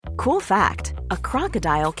Cool fact, a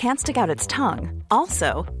crocodile can't stick out its tongue.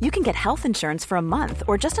 Also, you can get health insurance for a month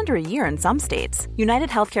or just under a year in some states. United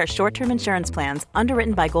Healthcare short-term insurance plans,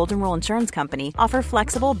 underwritten by Golden Rule Insurance Company, offer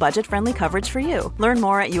flexible, budget-friendly coverage for you. Learn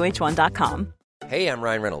more at uh1.com. Hey, I'm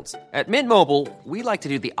Ryan Reynolds. At Mint Mobile, we like to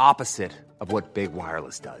do the opposite of what Big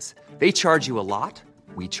Wireless does. They charge you a lot,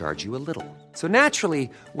 we charge you a little. So naturally,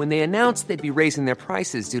 when they announced they'd be raising their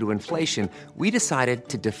prices due to inflation, we decided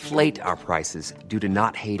to deflate our prices due to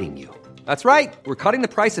not hating you. That's right. We're cutting the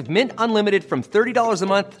price of Mint Unlimited from $30 a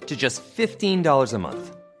month to just $15 a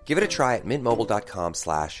month. Give it a try at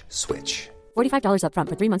mintmobile.com/switch. $45 up front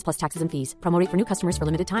for 3 months plus taxes and fees. Promo rate for new customers for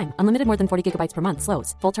limited time. Unlimited more than 40 gigabytes per month.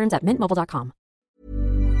 Slows full terms at mintmobile.com.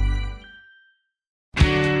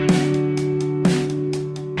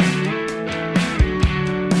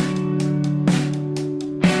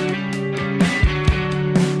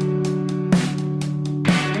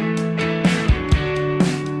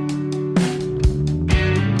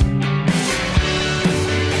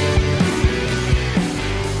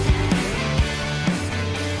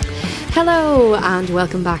 Hello and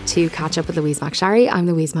welcome back to Catch Up with Louise McSharry. I'm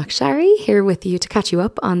Louise McSharry, here with you to catch you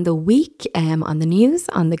up on the week, on the news,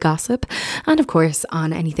 on the gossip, and of course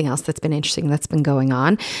on anything else that's been interesting that's been going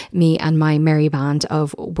on. Me and my merry band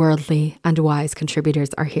of worldly and wise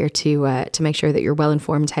contributors are here to make sure that you're well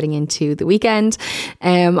informed heading into the weekend.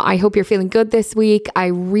 I hope you're feeling good this week. I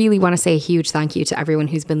really want to say a huge thank you to everyone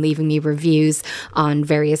who's been leaving me reviews on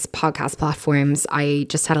various podcast platforms. I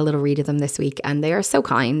just had a little read of them this week and they are so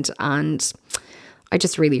kind, and I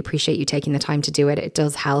just really appreciate you taking the time to do it. It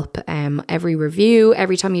does help. Every review,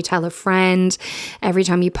 every time you tell a friend, every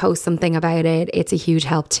time you post something about it, it's a huge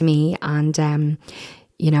help to me. And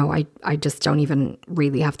I just don't even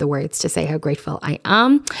really have the words to say how grateful I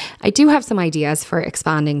am. I do have some ideas for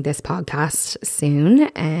expanding this podcast soon,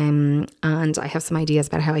 and I have some ideas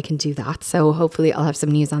about how I can do that. So hopefully I'll have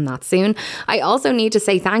some news on that soon. I also need to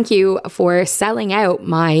say thank you for selling out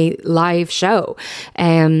my live show.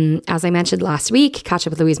 As I mentioned last week, Catch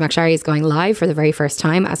Up with Louise McSharry is going live for the very first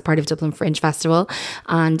time as part of Dublin Fringe Festival.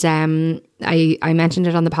 And I mentioned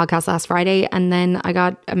it on the podcast last Friday, and then I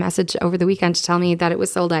got a message over the weekend to tell me that it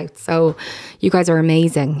was sold out. So you guys are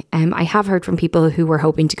amazing. I have heard from people who were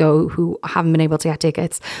hoping to go who haven't been able to get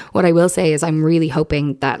tickets. What I will say is I'm really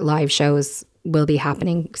hoping that live shows will be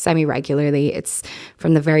happening semi-regularly. It's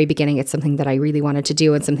from the very beginning, it's something that I really wanted to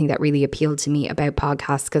do and something that really appealed to me about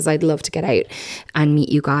podcasts, because I'd love to get out and meet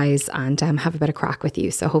you guys and have a bit of crack with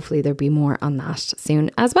you. So hopefully there'll be more on that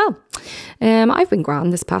soon as well. I've been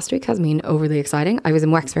grand this past week, hasn't been overly exciting. I was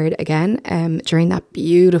in Wexford again during that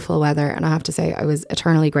beautiful weather, and I have to say I was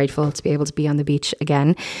eternally grateful to be able to be on the beach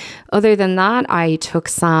again. Other than that, I took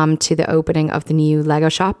Sam to the opening of the new Lego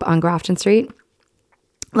shop on Grafton Street.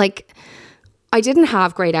 I didn't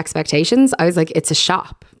have great expectations. I was like, it's a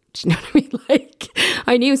shop. Do you know what I mean?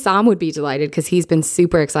 I knew Sam would be delighted because he's been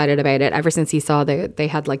super excited about it ever since he saw they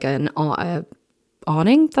had like an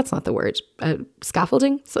awning. That's not the word.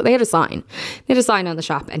 Scaffolding. So they had a sign. They had a sign on the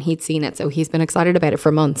shop and he'd seen it. So he's been excited about it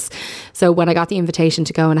for months. So when I got the invitation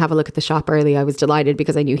to go and have a look at the shop early, I was delighted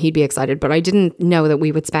because I knew he'd be excited. But I didn't know that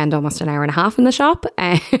we would spend almost an hour and a half in the shop.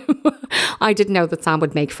 I didn't know that Sam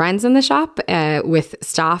would make friends in the shop with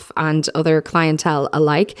staff and other clientele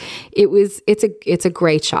alike. It's a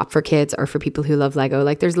great shop for kids or for people who love Lego.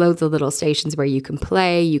 Like there's loads of little stations where you can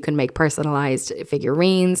play, you can make personalized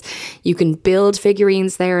figurines, you can build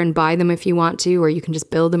figurines there and buy them if you want to, or you can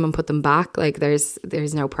just build them and put them back. Like there's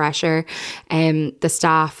no pressure. The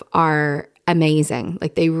staff are amazing.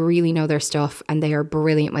 Like they really know their stuff and they are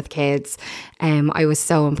brilliant with kids. I was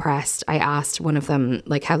so impressed. I asked one of them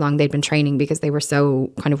like how long they'd been training because they were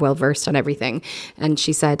so kind of well versed on everything, and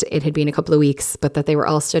she said it had been a couple of weeks, but that they were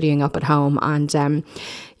all studying up at home, and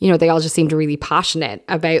they all just seemed really passionate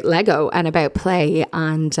about Lego and about play.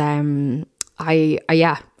 And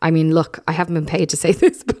I mean, look, I haven't been paid to say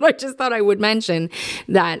this, but I just thought I would mention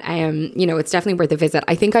that, it's definitely worth a visit.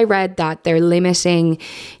 I think I read that they're limiting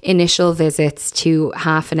initial visits to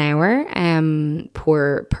half an hour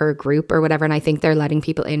per group or whatever. And I think they're letting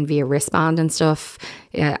people in via wristband and stuff.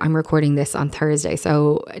 Yeah, I'm recording this on Thursday.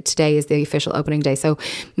 So today is the official opening day. So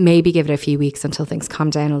maybe give it a few weeks until things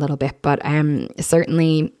calm down a little bit. But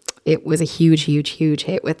certainly it was a huge, huge, huge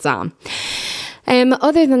hit with Sam.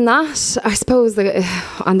 Other than that, I suppose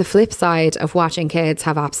on the flip side of watching kids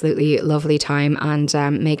have absolutely lovely time and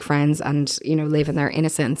make friends and, live in their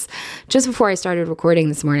innocence. Just before I started recording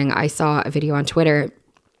this morning, I saw a video on Twitter. It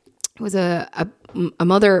was a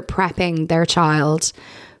mother prepping their child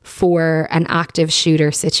for an active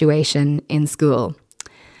shooter situation in school.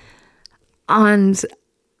 And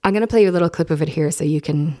I'm going to play you a little clip of it here so you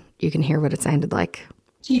can you can hear what it sounded like.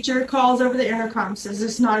 Teacher calls over the intercom, says,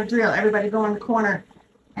 "This is not a drill. Everybody go in the corner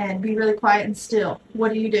and be really quiet and still."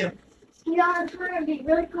 What do? Get on the corner and be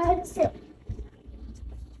really quiet and still.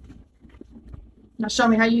 Now show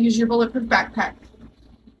me how you use your bulletproof backpack.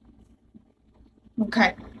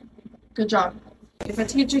 Okay. Good job. If a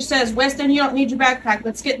teacher says, "Weston, you don't need your backpack.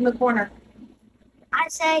 Let's get in the corner." I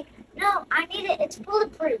say, "No, I need it. It's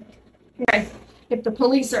bulletproof." Okay. If the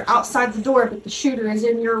police are outside the door, but the shooter is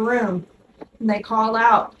in your room, and they call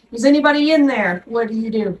out, "Is anybody in there?" What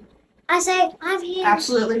do? I say, "I'm here."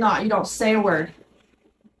 Absolutely not. You don't say a word.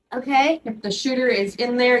 Okay. If the shooter is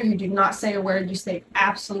in there, you do not say a word. You stay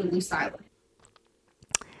absolutely silent.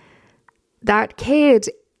 That kid,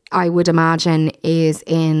 I would imagine, is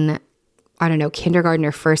in, I don't know, kindergarten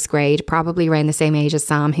or first grade, probably around the same age as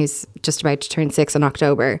Sam, who's just about to turn 6 in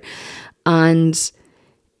October. And,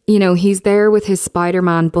 you know, he's there with his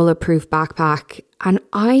Spider-Man bulletproof backpack. And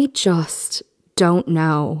I just don't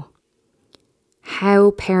know how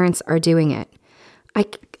parents are doing it.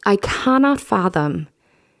 I cannot fathom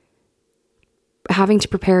having to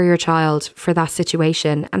prepare your child for that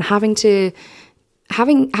situation and having to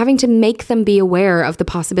make them be aware of the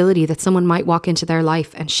possibility that someone might walk into their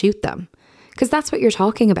life and shoot them. Because that's what you're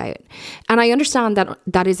talking about. And I understand that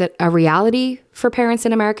that is a reality for parents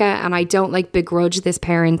in America, and I don't begrudge this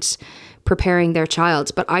parent preparing their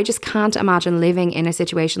child, but I just can't imagine living in a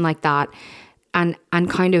situation like that and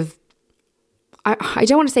kind of, I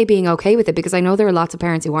don't want to say being okay with it, because I know there are lots of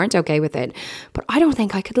parents who aren't okay with it, but I don't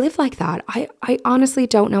think I could live like that. I honestly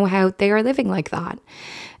don't know how they are living like that.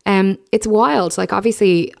 It's wild.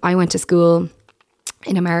 Obviously I went to school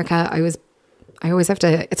in America. I always have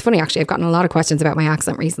to, it's funny actually, I've gotten a lot of questions about my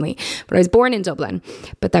accent recently, but I was born in Dublin,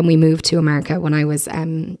 but then we moved to America when I was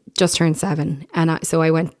just turned 7. And so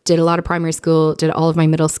I did a lot of primary school, did all of my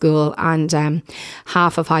middle school and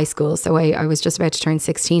half of high school. So I was just about to turn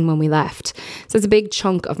 16 when we left. So it's a big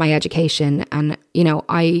chunk of my education. And, you know,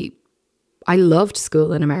 I loved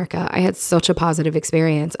school in America. I had such a positive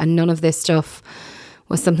experience, and none of this stuff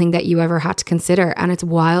was something that you ever had to consider. And it's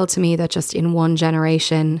wild to me that just in one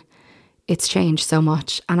generation, it's changed so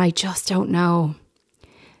much. And I just don't know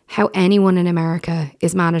how anyone in America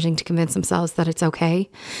is managing to convince themselves that it's okay.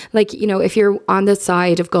 You know, if you're on the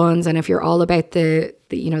side of guns and if you're all about the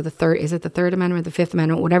you know, the third, is it the Third Amendment or the Fifth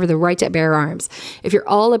Amendment, whatever, the right to bear arms. If you're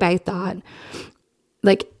all about that,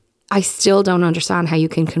 I still don't understand how you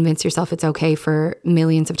can convince yourself it's okay for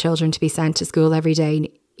millions of children to be sent to school every day,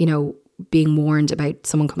 you know, being warned about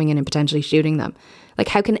someone coming in and potentially shooting them.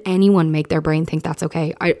 How can anyone make their brain think that's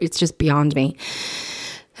okay? It's just beyond me.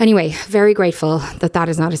 Anyway, very grateful that that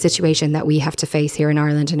is not a situation that we have to face here in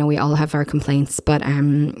Ireland. I know we all have our complaints, but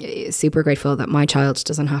super grateful that my child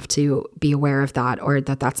doesn't have to be aware of that, or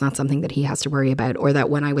that that's not something that he has to worry about, or that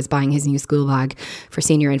when I was buying his new school bag for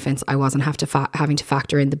senior infants, I wasn't having to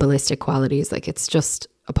factor in the ballistic qualities. It's just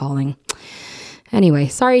appalling. Anyway,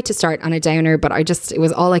 sorry to start on a downer, but it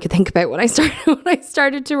was all I could think about when I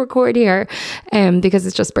started to record here, because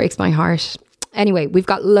it just breaks my heart. Anyway, we've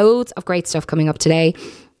got loads of great stuff coming up today.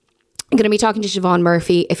 I'm going to be talking to Siobhan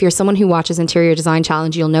Murphy. If you're someone who watches Interior Design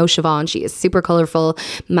Challenge, you'll know Siobhan. She is super colourful,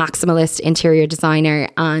 maximalist interior designer,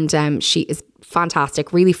 and she is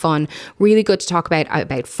fantastic, really fun, really good to talk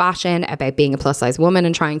about fashion, about being a plus size woman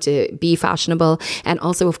and trying to be fashionable, and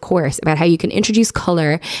also of course about how you can introduce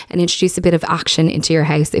colour and introduce a bit of action into your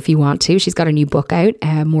house if you want to. She's got a new book out,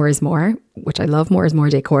 More is More, which I love, More is More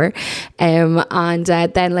Decor, and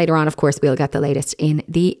then later on of course we'll get the latest in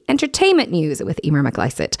the entertainment news with Emer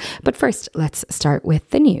McLysett. But first let's start with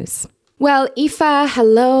the news. Well, Aoife,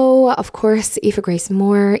 hello. Of course, Aoife Grace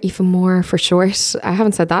Moore, Aoife Moore for short. I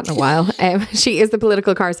haven't said that in a while. She is the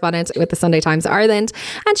political correspondent with the Sunday Times Ireland,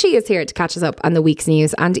 and she is here to catch us up on the week's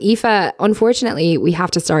news. And Aoife, unfortunately, we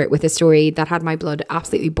have to start with a story that had my blood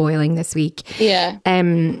absolutely boiling this week. Yeah.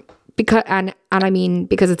 Because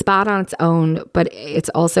it's bad on its own, but it's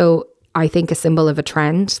also, I think, a symbol of a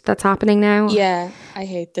trend that's happening now. Yeah, I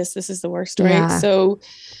hate this. This is the worst, right? Yeah. So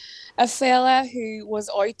a fella who was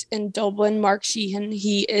out in Dublin, Mark Sheehan,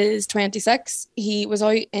 he is 26. He was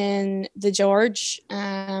out in the George,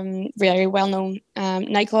 very well-known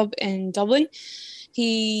nightclub in Dublin.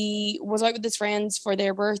 He was out with his friends for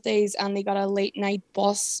their birthdays and they got a late night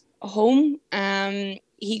bus home.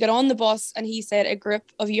 He got on the bus and he said a group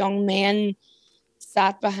of young men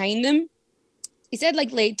sat behind him. He said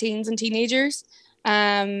late teens and teenagers.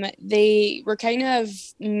 They were kind of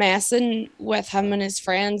messing with him and his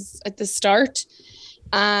friends at the start,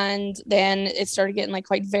 and then it started getting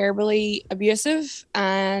quite verbally abusive,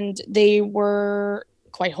 and they were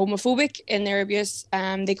quite homophobic in their abuse.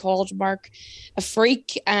 They called Mark a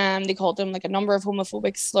freak. They called him like a number of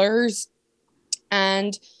homophobic slurs.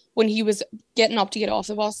 And when he was getting up to get off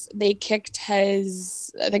the bus, they kicked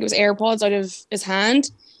his, I think it was AirPods out of his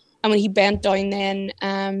hand. And when he bent down then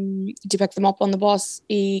to pick them up on the bus,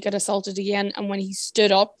 he got assaulted again. And when he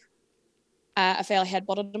stood up, a fella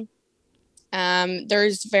headbutted him.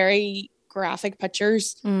 There's very graphic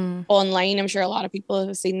pictures online. I'm sure a lot of people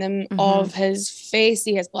have seen them of his face.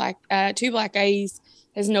 He has two black eyes.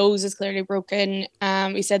 His nose is clearly broken.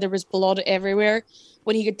 He said there was blood everywhere.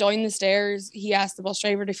 When he got down the stairs, he asked the bus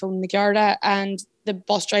driver to phone the Garda, and the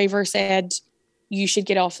bus driver said, "You should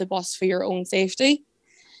get off the bus for your own safety."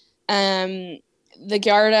 The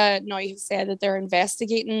Garda now have said that they're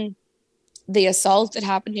investigating the assault that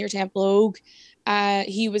happened near Temple Oak.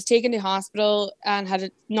 He was taken to hospital and had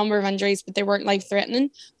a number of injuries, but they weren't life-threatening.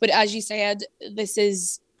 But as you said, this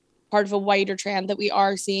is part of a wider trend that we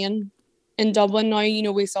are seeing in Dublin now. You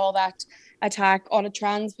know, we saw that attack on a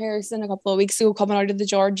trans person a couple of weeks ago coming out of the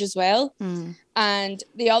George as well. And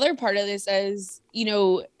the other part of this is, you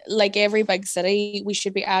know, like every big city, we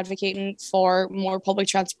should be advocating for more public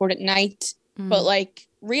transport at night. But like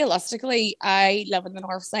realistically, I live in the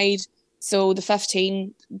north side. So the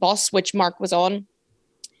 15 bus, which Mark was on,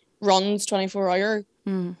 runs 24-hour.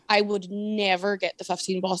 I would never get the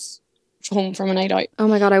 15 bus home from a night out. Oh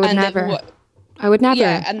my God, I would never. I would never.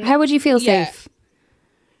 Yeah, and how would you feel safe?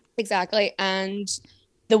 Exactly. And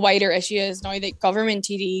the wider issue is now that government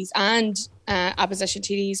TDs and opposition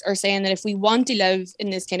TDs are saying that if we want to live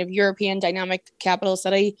in this kind of European dynamic capital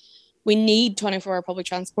city, we need 24-hour public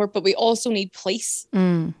transport, but we also need police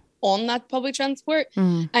on that public transport.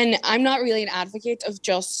 And I'm not really an advocate of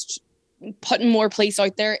just putting more police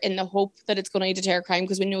out there in the hope that it's going to deter crime,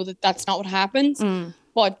 because we know that that's not what happens.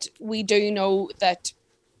 But we do know that,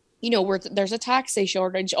 you know, there's a taxi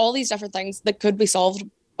shortage, all these different things that could be solved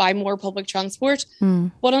by more public transport.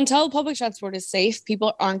 But until public transport is safe,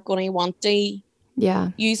 people aren't going to want to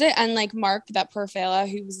use it. And like Mark, that poor fella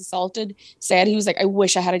who was assaulted, said he was like, I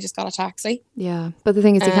wish I had just got a taxi. Yeah. But the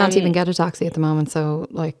thing is, you can't even get a taxi at the moment. So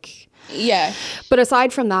like, yeah. But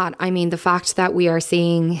aside from that, I mean, the fact that we are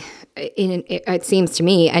seeing, it seems to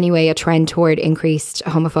me anyway, a trend toward increased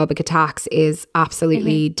homophobic attacks is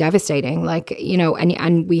absolutely devastating. Like, you know,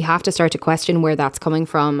 and we have to start to question where that's coming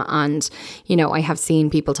from. And, you know, I have seen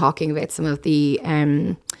people talking about some of the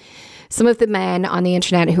men on the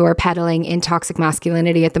internet who are peddling in toxic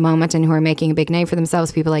masculinity at the moment and who are making a big name for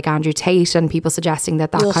themselves, people like Andrew Tate, and people suggesting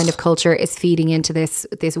that kind of culture is feeding into this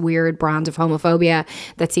weird brand of homophobia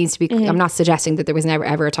that seems to be, I'm not suggesting that there was never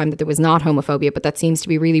ever a time that there was not homophobia, but that seems to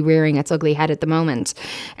be really rearing its ugly head at the moment.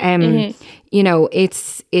 You know,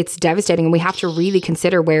 it's devastating, and we have to really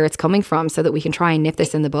consider where it's coming from so that we can try and nip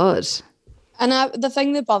this in the bud. And the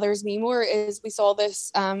thing that bothers me more is we saw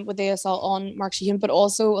this with the assault on Mark Sheehan, but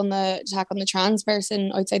also on the attack on the trans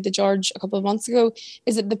person outside the George a couple of months ago,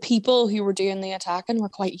 is that the people who were doing the attacking were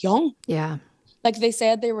quite young. Yeah. Like they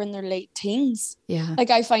said they were in their late teens. Yeah.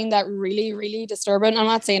 Like I find that really, really disturbing. I'm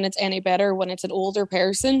not saying it's any better when it's an older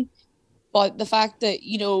person, but the fact that,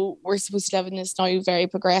 you know, we're supposed to live in this now very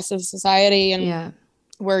progressive society, and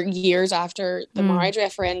we're years after the marriage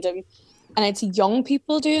referendum, and it's young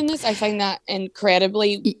people doing this, I find that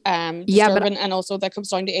incredibly disturbing. And also that comes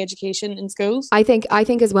down to education in schools. I think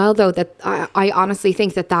as well, though, that I honestly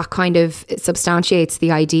think that kind of substantiates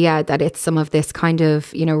the idea that it's some of this kind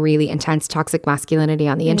of, you know, really intense toxic masculinity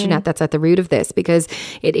on the internet that's at the root of this, because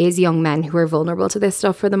it is young men who are vulnerable to this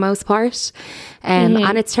stuff for the most part.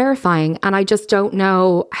 And it's terrifying. And I just don't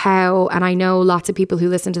know how, and I know lots of people who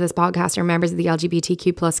listen to this podcast are members of the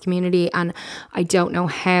LGBTQ plus community, and I don't know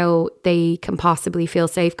how they can possibly feel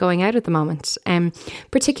safe going out at the moment.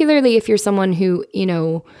 Particularly if you're someone who, you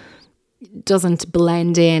know, doesn't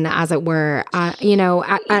blend in, as it were. You know,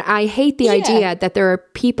 I hate the idea that there are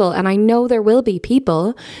people, and I know there will be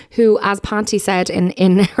people who, as Panty said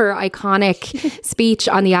in her iconic speech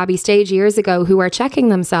on the Abbey stage years ago, who are checking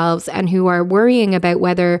themselves and who are worrying about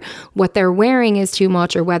whether what they're wearing is too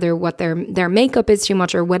much, or whether what their makeup is too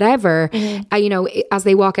much, or whatever, you know, as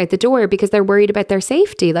they walk out the door, because they're worried about their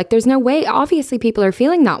safety. Like, there's no way, obviously people are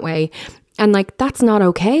feeling that way, and like, that's not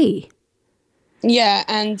okay. Yeah.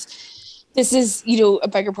 And this is, you know, a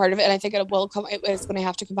bigger part of it, and I think it's going to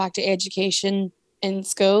have to come back to education in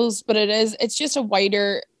schools, but it's just a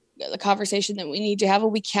wider conversation that we need to have.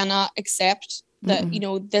 We cannot accept that, you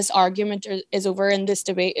know, this argument is over and this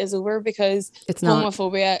debate is over, because it's not.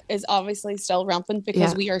 Homophobia is obviously still rampant,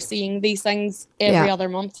 because we are seeing these things every other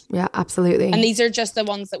month. Yeah, absolutely. And these are just the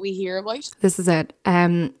ones that we hear about. This is it.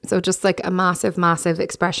 So just like a massive, massive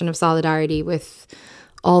expression of solidarity with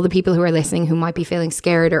all the people who are listening who might be feeling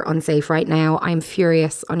scared or unsafe right now, I'm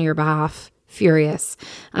furious on your behalf. Furious.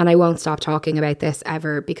 And I won't stop talking about this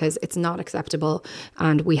ever because it's not acceptable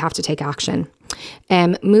and we have to take action.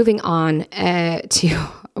 Moving on to,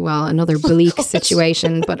 well, another bleak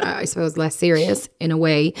situation, but I suppose less serious in a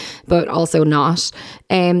way, but also not.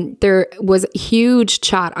 There was huge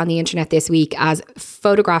chat on the internet this week as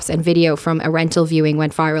photographs and video from a rental viewing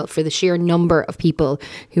went viral for the sheer number of people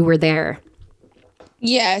who were there.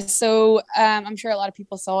 Yeah, so I'm sure a lot of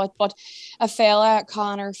people saw it, but a fella,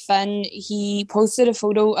 Connor Finn, he posted a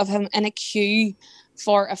photo of him in a queue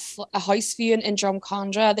for a house viewing in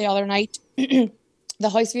Drumcondra the other night. The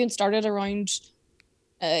house viewing started around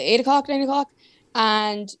 8 o'clock, 9 o'clock,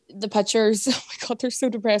 and the pictures, oh my God, they're so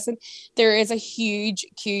depressing. There is a huge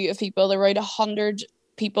queue of people. There were around 100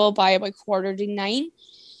 people by about 8:45.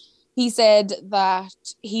 He said that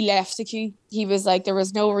he left the queue. He was like, there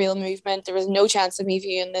was no real movement. There was no chance of me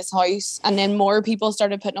viewing this house. And then more people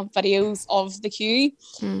started putting up videos of the queue.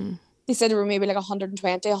 They said there were maybe like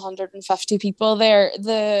 120, 150 people there.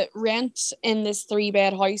 The rent in this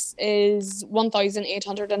 3-bed house is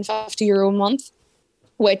 €1,850 a month,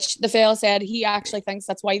 which the fella said he actually thinks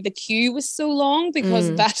that's why the queue was so long,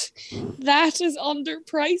 because that is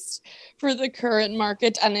underpriced for the current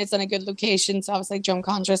market, and it's in a good location. So obviously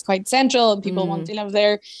Drumcondra is quite central and people want to live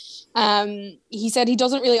there. He said he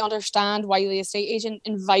doesn't really understand why the estate agent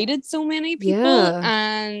invited so many people.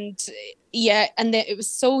 And it was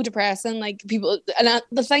so depressing. Like people, and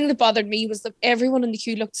the thing that bothered me was that everyone in the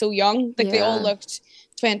queue looked so young. Like they all looked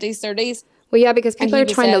 20s, 30s. Well, yeah, because people are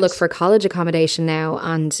trying to look for college accommodation now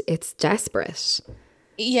and it's desperate.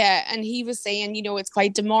 Yeah, and he was saying, you know, it's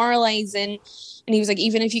quite demoralising. And he was like,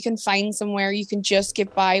 even if you can find somewhere you can just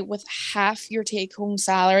get by with half your take-home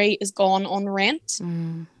salary is gone on rent.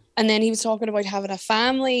 And then he was talking about having a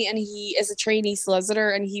family, and he is a trainee solicitor,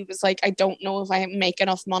 and he was like, I don't know if I make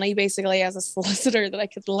enough money basically as a solicitor that I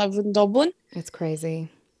could live in Dublin. It's crazy.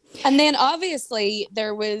 And then obviously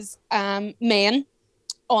there was men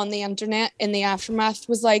on the internet in the aftermath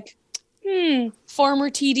was like, former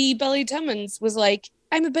TD Billy Timmins was like,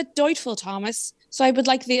 I'm a bit doubtful, Thomas, so I would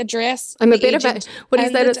like the address. I'm a bit of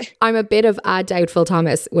a doubtful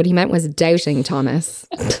Thomas. What he meant was doubting Thomas.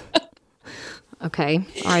 Okay,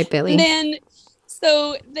 all right, Billy. Then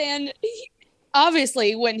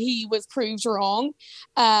obviously when he was proved wrong,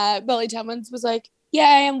 Billy Timmins was like, yeah,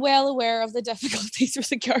 I am well aware of the difficulties with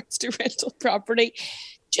regards to rental property.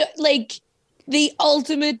 Like the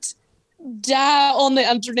ultimate on the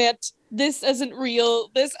internet. This isn't real.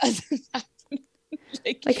 This isn't happening.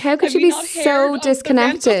 Like how could you be so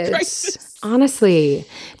disconnected? Honestly,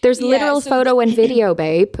 there's literal photo and video,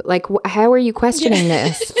 babe. Like, how are you questioning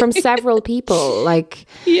this from several people? Like,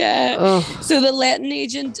 So the letting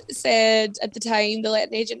agent said at the time, the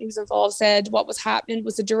letting agent who was involved said what was happening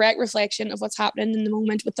was a direct reflection of what's happening in the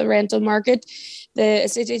moment with the rental market. The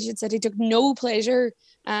estate agent said he took no pleasure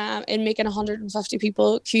in making 150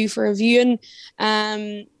 people queue for a viewing.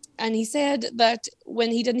 And he said that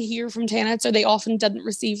when he didn't hear from tenants, or they often didn't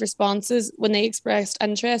receive responses when they expressed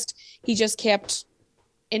interest, he just kept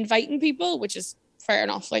inviting people, which is fair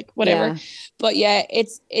enough, like whatever. Yeah. But yeah,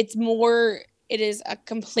 it is a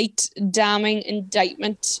complete damning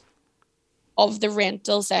indictment of the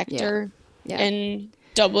rental sector in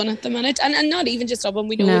Dublin at the minute, and not even just Dublin.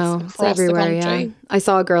 We know it's across everywhere, the country. Yeah. I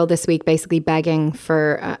saw a girl this week basically begging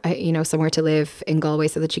for somewhere to live in Galway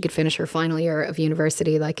so that she could finish her final year of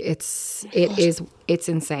university. Like it's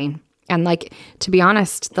insane, and like, to be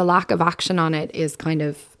honest, the lack of action on it is kind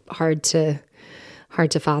of hard to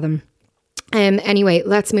fathom. Anyway,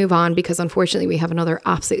 let's move on, because unfortunately we have another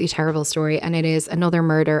absolutely terrible story, and it is another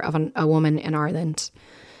murder of a woman in Ireland.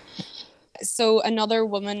 So another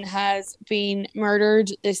woman has been murdered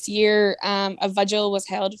this year. A vigil was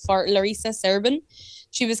held for Larissa Serban.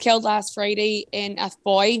 She was killed last Friday in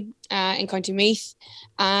Athboy in County Meath,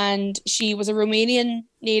 and she was a Romanian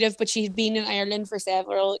native, but she had been in Ireland for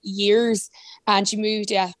several years, and she moved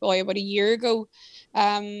to Athboy about a year ago.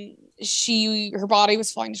 Her body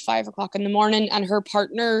was found at 5 o'clock in the morning, and her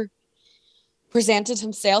partner presented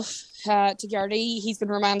himself to Gardaí. He's been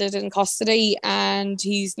remanded in custody, and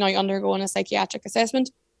he's now undergoing a psychiatric assessment.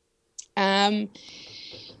 There's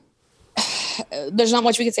not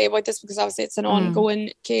much we can say about this because obviously it's an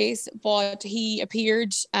ongoing case, but he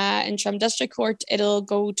appeared in Trim District Court. It'll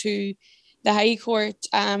go to the High Court.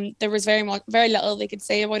 There was very little they could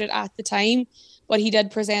say about it at the time, but he did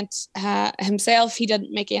present himself. He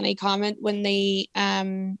didn't make any comment when they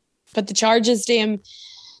put the charges to him,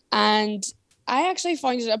 and I actually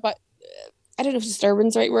found it about, I don't know if disturbing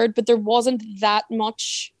is the right word, but there wasn't that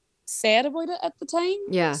much said about it at the time.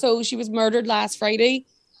 Yeah. So she was murdered last Friday.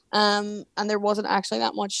 And there wasn't actually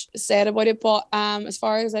that much said about it. But as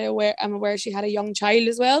far as I'm aware she had a young child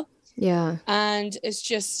as well. Yeah. And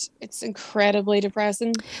it's incredibly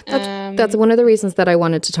depressing. That's one of the reasons that I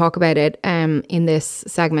wanted to talk about it in this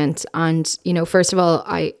segment. And, you know, first of all,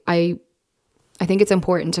 I think it's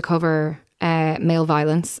important to cover male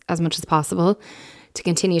violence as much as possible, to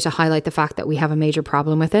continue to highlight the fact that we have a major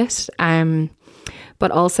problem with it. But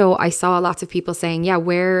also I saw lots of people saying, yeah,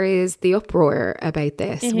 where is the uproar about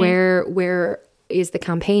this? Mm-hmm. Where is the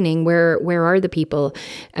campaigning? Where are the people?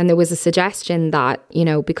 And there was a suggestion that, you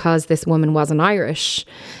know, because this woman wasn't Irish,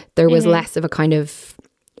 there was less of a kind of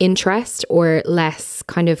interest or less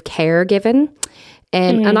kind of care given.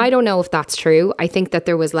 And I don't know if that's true. I think that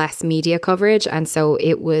there was less media coverage, and so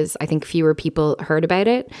it was, I think, fewer people heard about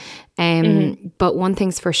it. But one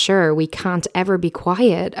thing's for sure, we can't ever be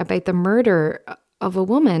quiet about the murder of a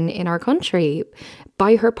woman in our country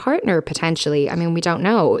by her partner, potentially. I mean, we don't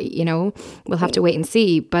know, you know, we'll have to wait and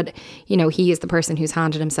see. But, you know, he is the person who's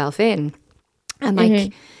handed himself in. And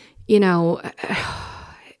like, you know,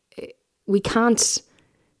 we can't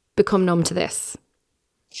become numb to this.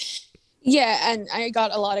 Yeah, and I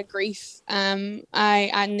got a lot of grief. In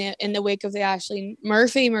the wake of the Ashling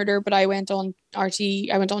Murphy murder, but I went on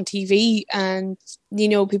TV, and you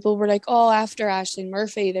know, people were like, "Oh, after Ashling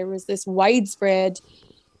Murphy, there was this widespread,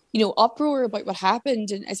 you know, uproar about what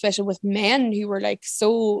happened, and especially with men who were like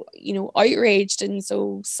so, you know, outraged and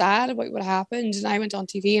so sad about what happened." And I went on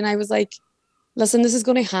TV, and I was like, "Listen, this is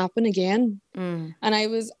going to happen again," and I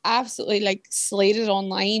was absolutely like slated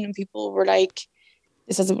online, and people were like,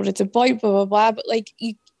 this isn't what it's about, blah, blah, blah. But like,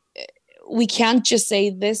 we can't just say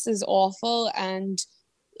this is awful and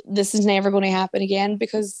this is never going to happen again,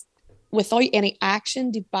 because without any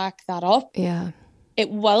action to back that up, it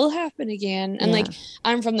will happen again. And like,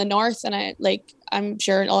 I'm from the north, and I'm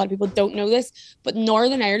sure a lot of people don't know this, but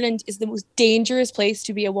Northern Ireland is the most dangerous place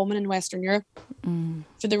to be a woman in Western Europe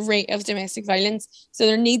for the rate of domestic violence. So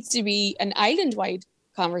there needs to be an island-wide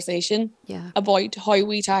conversation about how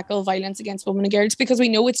we tackle violence against women and girls, because we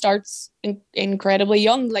know it starts incredibly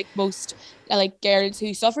young. Like most girls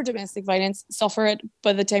who suffer domestic violence suffer it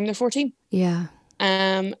by the time they're 14.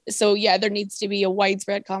 So there needs to be a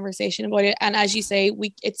widespread conversation about it. And as you say,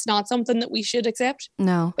 it's not something that we should accept.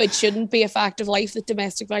 No, it shouldn't be a fact of life that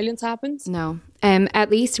domestic violence happens. No.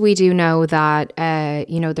 At least we do know that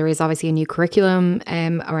you know, there is obviously a new curriculum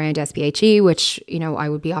around SPHE, which, you know, I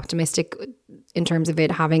would be optimistic in terms of it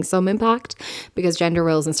having some impact, because gender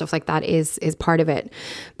roles and stuff like that is part of it.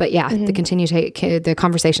 But the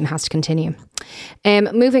conversation has to continue.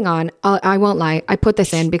 Moving on, I won't lie, I put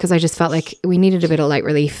this in because I just felt like we needed a bit of light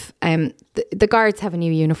relief. The guards have a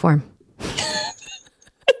new uniform.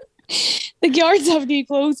 The guards have new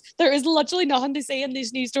clothes. There is literally nothing to say in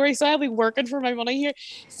this news story, so I'll be working for my money here.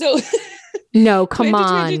 So no, come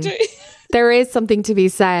on. There is something to be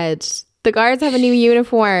said. The guards have a new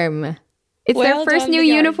uniform. It's their first new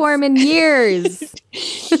uniform in years.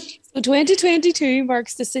 So 2022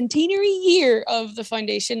 marks the centenary year of the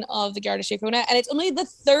foundation of the Garda Síochána, and it's only the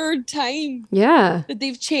third time that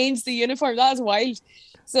they've changed the uniform. That's wild.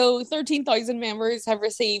 So 13,000 members have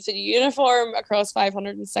received a new uniform across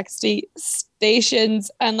 560 stations.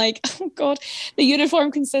 And like, oh God, the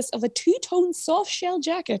uniform consists of a two-tone soft shell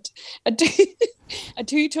jacket, a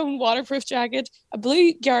two-tone waterproof jacket, a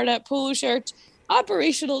blue Garda polo shirt,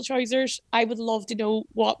 operational trousers. I would love to know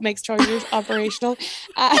what makes trousers operational.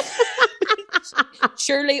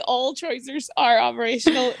 Surely all trousers are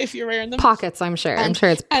operational if you're wearing them. Pockets, I'm sure. I'm sure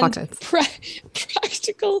it's pockets.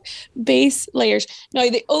 Practical base layers. Now,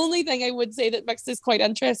 the only thing I would say that makes this quite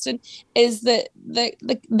interesting is that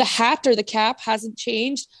the hat or the cap hasn't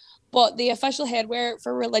changed, but the official headwear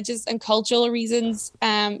for religious and cultural reasons,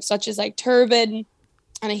 such as like turban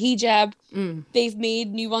and a hijab, they've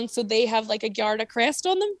made new ones, so they have like a Garda crest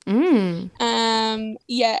on them. And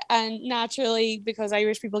naturally, because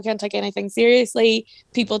Irish people can't take anything seriously,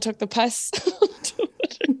 people took the piss.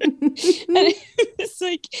 And it was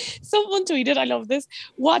like, someone tweeted, I love this,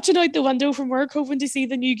 watching out the window from work hoping to see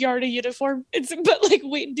the new Garda uniform. It's a bit like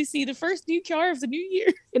waiting to see the first new car of the new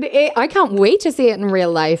year. I can't wait to see it in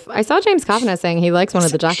real life. I saw James Kavanagh saying he likes one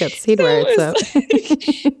of the jackets. He'd wear it. So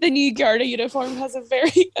like, the new Garda uniform has a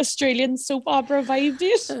very Australian soap opera vibe to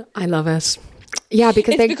it. I love it. Yeah,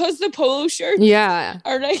 because because the polo shirts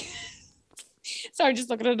are like... Sorry, I'm just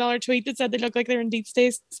looking at another tweet that said they look like they're in Deep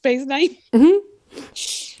Space Nine.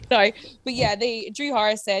 Sorry, but yeah, Drew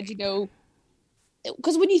Harris said, you know,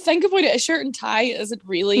 because when you think about it, a shirt and tie isn't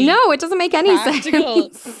really it doesn't make any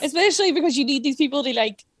sense, especially because you need these people to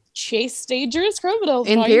like chase dangerous criminals.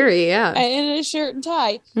 In theory, yeah. In a shirt and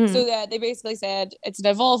tie. So they basically said it's an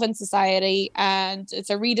evolving society and it's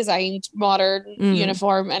a redesigned modern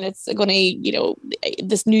uniform, and it's going to, you know,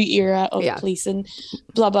 this new era of policing,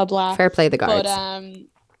 blah, blah, blah. Fair play the guards. But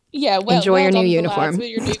yeah, well, enjoy your new uniform with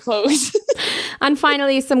your new clothes. And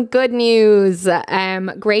finally, some good news.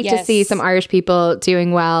 Great to see some Irish people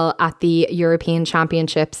doing well at the European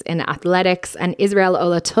Championships in athletics. And Israel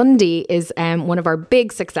Olatundi is one of our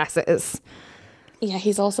big successes. Yeah,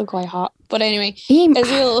 he's also quite hot. But anyway,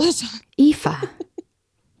 Israel Aoife,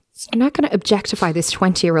 you're not going to objectify this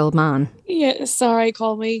 20-year-old man. Yeah, sorry,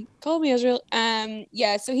 call me Israel.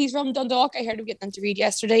 Yeah, so he's from Dundalk. I heard him getting interviewed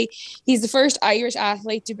yesterday. He's the first Irish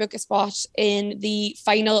athlete to book a spot in the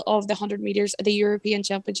final of the 100 meters at the European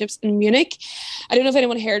Championships in Munich. I don't know if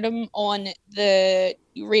anyone heard him on the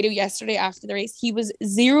radio yesterday after the race. He was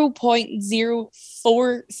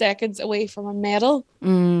 0.04 seconds away from a medal.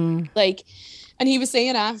 Like, and he was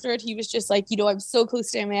saying after it, he was just like, you know, I'm so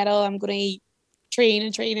close to a medal. I'm going to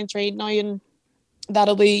train now, and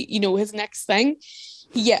that'll be, you know, his next thing.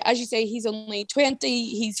 Yeah, as you say, he's only 20.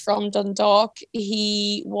 He's from Dundalk.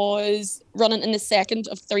 He was running in the second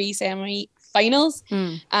of 3 semi-finals.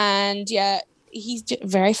 And yeah, he's a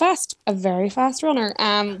very fast runner.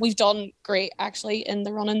 We've done great actually in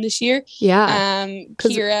the running this year. Yeah.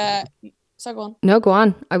 Kira, so go on. No, go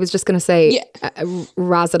on. I was just going to say,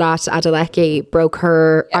 Razadat Adeleke broke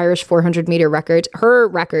her Irish 400 meter record,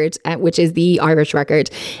 which is the Irish record,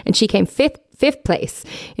 and she came fifth place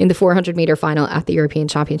in the 400 meter final at the European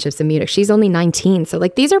Championships in Munich. She's only 19. So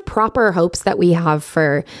like, these are proper hopes that we have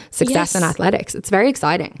for success in athletics. It's very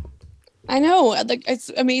exciting. I know, like,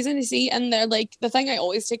 it's amazing to see. And they're like, the thing I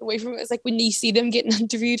always take away from it is like, when you see them getting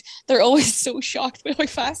interviewed, they're always so shocked by how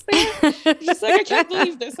fast they are. Just like, I can't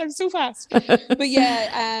believe this, I'm so fast. But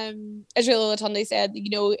yeah, Israel Olatunde said,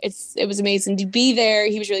 you know, it was amazing to be there.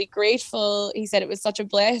 He was really grateful. He said it was such a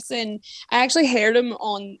blessing. I actually heard him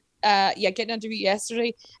on getting an interview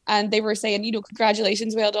yesterday, and they were saying, you know,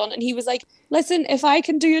 congratulations, well done. And he was like, listen, if I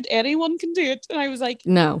can do it, anyone can do it. And I was like,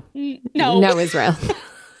 no, Israel.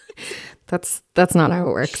 That's not how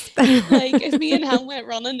it works. Like, if me and him went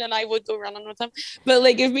running, then I would go running with him. But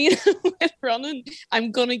like, if me and him went running,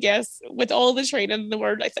 I'm gonna guess with all the training in the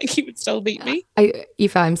world, I think he would still beat me.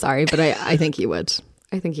 Aoife, I'm sorry, but I think he would.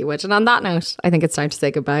 I think he would. And on that note, I think it's time to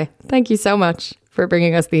say goodbye. Thank you so much for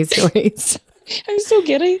bringing us these stories. I'm so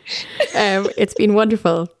giddy. It's been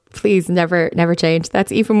wonderful. Please never change.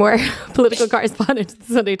 That's Aoife Moore, political correspondent at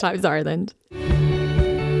the Sunday Times Ireland.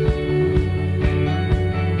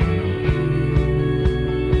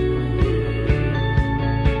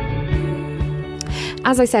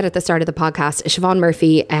 As I said at the start of the podcast, Siobhan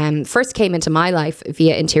Murphy first came into my life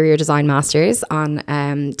via Interior Design Masters on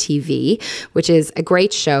TV, which is a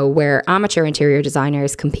great show where amateur interior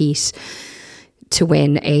designers compete to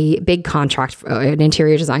win a big contract, an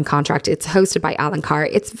interior design contract. It's hosted by Alan Carr.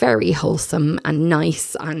 It's very wholesome and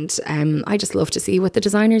nice, and I just love to see what the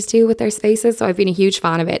designers do with their spaces, so I've been a huge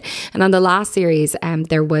fan of it. And on the last series,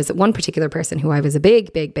 there was one particular person who I was a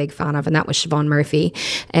big fan of, and that was Siobhan Murphy.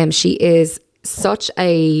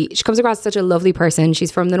 She comes across as such a lovely person.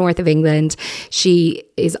 She's from the north of England. She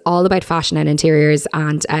is all about fashion and interiors,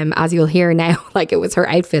 and as you'll hear now, like, it was her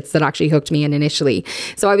outfits that actually hooked me in initially.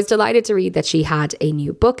 So I was delighted to read that she had a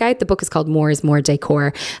new book out. The book is called More is More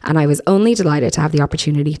Decor, and I was only delighted to have the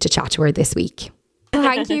opportunity to chat to her this week.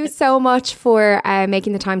 Thank you so much for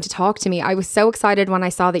making the time to talk to me. I was so excited when I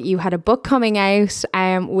saw that you had a book coming out,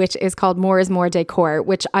 which is called More is More Decor,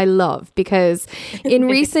 which I love, because in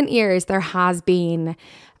recent years there has been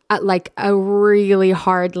a really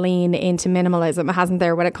hard lean into minimalism, hasn't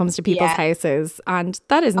there, when it comes to people's houses? And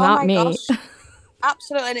that is not me. Gosh.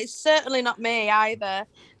 Absolutely, and it's certainly not me either.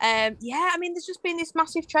 I mean, there's just been this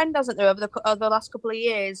massive trend, hasn't there, over the last couple of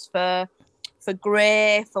years for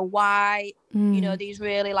grey, for white, you know, these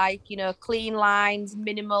really clean lines,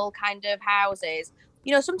 minimal kind of houses.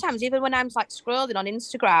 You know, sometimes even when I'm like scrolling on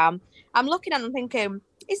Instagram, I'm looking and I'm thinking,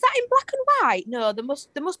 is that in black and white? No, there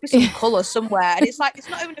must be some colour somewhere. And it's like, it's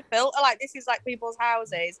not even a filter, like this is like people's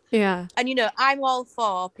houses. Yeah. And you know, I'm all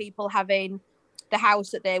for people having the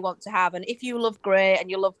house that they want to have. And if you love grey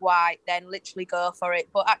and you love white, then literally go for it.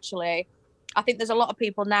 But actually, I think there's a lot of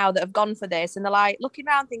people now that have gone for this, and they're like looking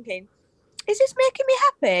around thinking, is this making me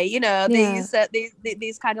happy? You know, these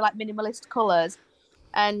kind of like minimalist colours.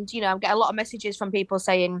 And, you know, I get a lot of messages from people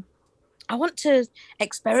saying, I want to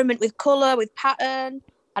experiment with colour, with pattern.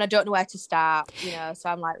 and I don't know where to start, so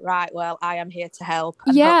I'm like, right, well, I am here to help,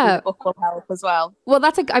 and Yeah. hopefully the book will help as well. Well,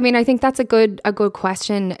 I think that's a good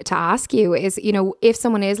question to ask you is, if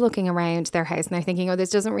someone is looking around their house and they're thinking, oh, this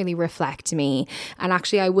doesn't really reflect me, and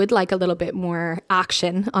actually I would like a little bit more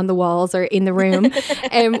action on the walls or in the room,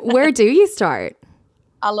 where do you start?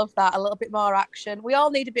 I love that. A little bit more action. We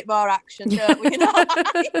all need a bit more action, don't we?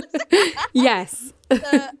 Yes.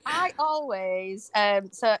 So I always,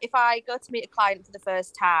 so if I go to meet a client for the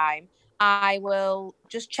first time, I will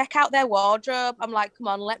just check out their wardrobe. I'm like, come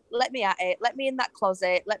on, let me at it. Let me in that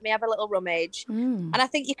closet. Let me have a little rummage. And I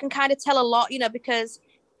think you can kind of tell a lot, because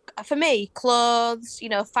for me, clothes,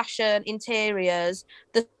 fashion, interiors,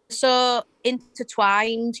 they're so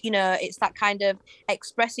intertwined. It's that kind of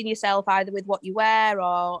expressing yourself either with what you wear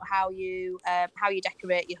or how you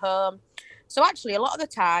decorate your home. So actually, a lot of the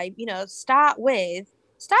time, start with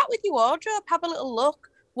your wardrobe. Have a little look.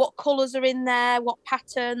 What colours are in there? What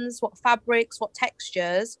patterns? What fabrics? What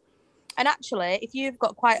textures? And actually, if you've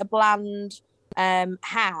got quite a bland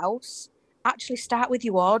house, actually start with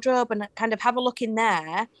your wardrobe and kind of have a look in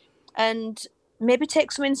there, and maybe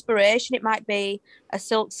take some inspiration. It might be a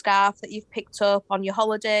silk scarf that you've picked up on your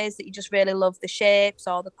holidays that you just really love the shapes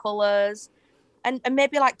or the colours. And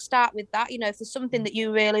maybe start with that. If there's something that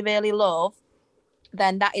you really, really love,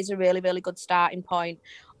 then that is a really, really good starting point.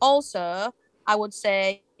 Also, I would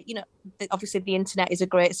say, obviously the internet is a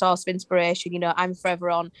great source of inspiration. I'm forever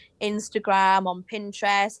on Instagram, on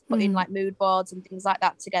Pinterest, putting mood boards and things like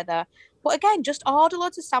that together. But again, just order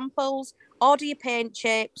loads of samples, order your paint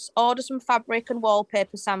chips, order some fabric and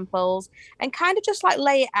wallpaper samples, and kind of just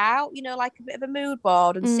lay it out, like a bit of a mood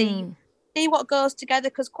board, and see what goes together.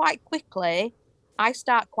 Because quite quickly, I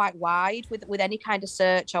start quite wide with any kind of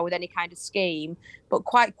search or with any kind of scheme, but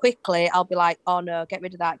quite quickly I'll be like, oh no, get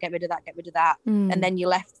rid of that, get rid of that, get rid of that. And then you're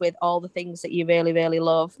left with all the things that you really, really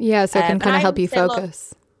love. Yeah, so it can kind of help you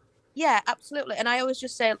focus. Yeah, absolutely. And I always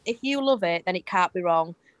just say, if you love it, then it can't be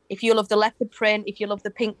wrong. If you love the leopard print, if you love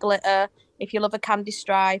the pink glitter, if you love a candy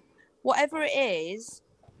stripe, whatever it is,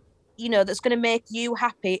 that's going to make you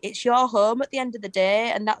happy, it's your home at the end of the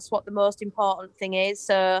day. And that's what the most important thing is.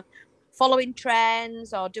 So following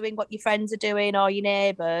trends or doing what your friends are doing or your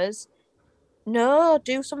neighbours, no,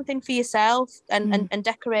 do something for yourself and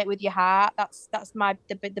decorate with your heart. That's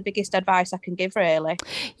the biggest advice I can give, really.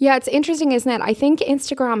 Yeah, it's interesting, isn't it? I think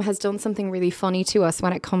Instagram has done something really funny to us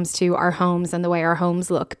when it comes to our homes and the way our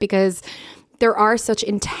homes look, because there are such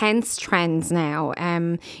intense trends now.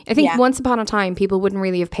 I think once upon a time, people wouldn't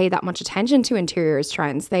really have paid that much attention to interiors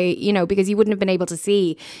trends. They, because you wouldn't have been able to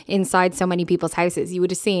see inside so many people's houses. You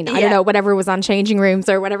would have seen, I don't know, whatever was on changing rooms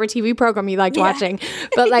or whatever TV program you liked watching.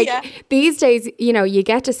 But these days, you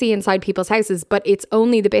get to see inside people's houses, but it's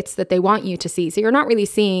only the bits that they want you to see. So you're not really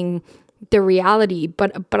seeing the reality,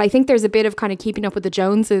 but I think there's a bit of kind of keeping up with the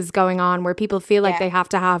Joneses going on, where people feel like they have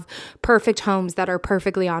to have perfect homes that are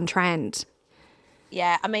perfectly on trend.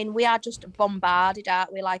 Yeah, I mean, we are just bombarded,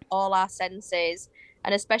 aren't we? All our senses,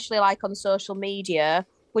 and especially on social media,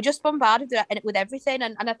 we're just bombarded with everything.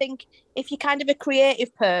 And I think if you're kind of a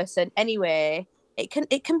creative person anyway, it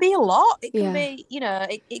can be a lot. It can be,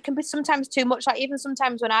 it can be sometimes too much. Even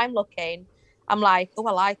sometimes when I'm looking, I'm like, oh,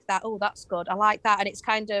 I like that. Oh, that's good. I like that. And it's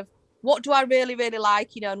kind of, what do I really, really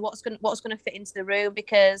like? And what's going to fit into the room?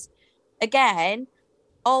 Because again,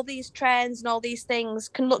 all these trends and all these things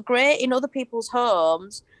can look great in other people's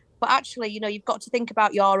homes, but actually, you've got to think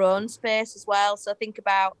about your own space as well. So think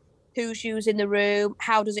about who's using the room,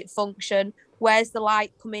 how does it function, where's the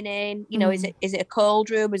light coming in, is it a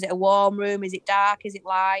cold room, is it a warm room, is it dark, is it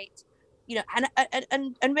light,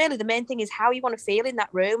 and really the main thing is how you want to feel in that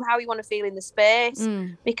room, how you want to feel in the space.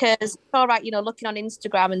 Because it's all right, looking on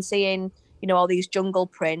Instagram and seeing, all these jungle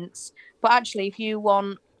prints, but actually if you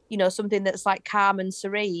want something that's calm and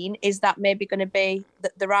serene, is that maybe going to be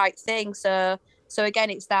the right thing? So again,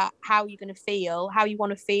 it's that how you're going to feel, how you want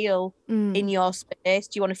to feel in your space.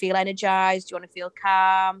 Do you want to feel energized? Do you want to feel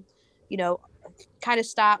calm? Kind of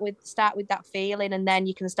start with that feeling, and then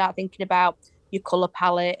you can start thinking about your colour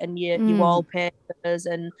palette and your wallpapers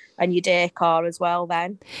and your decor as well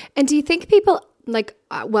then. And do you think people look,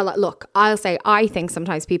 I'll say I think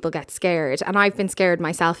sometimes people get scared, and I've been scared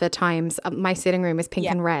myself at times. My sitting room is pink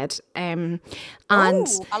and red, and I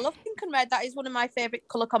love pink and red. That is one of my favourite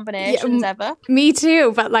colour combinations ever. Me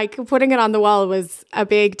too, but putting it on the wall was a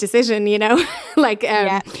big decision,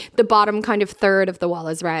 the bottom kind of third of the wall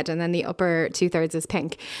is red and then the upper 2/3 is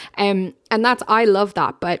pink, and I love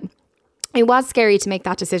that. But It was scary to make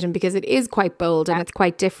that decision because it is quite bold and it's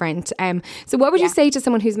quite different. So what would you say to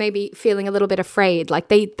someone who's maybe feeling a little bit afraid? Like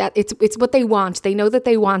it's what they want. They know that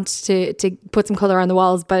they want to put some colour on the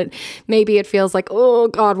walls, but maybe it feels like, oh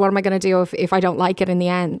God, what am I going to do if I don't like it in the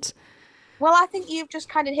end? Well, I think you've just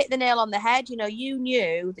kind of hit the nail on the head. You know, you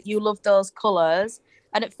knew that you loved those colours.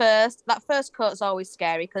 And at first, that first coat's always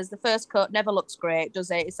scary because the first coat never looks great,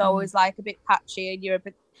 does it? It's always like a bit patchy and you're a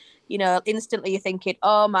bit, you know, instantly you're thinking,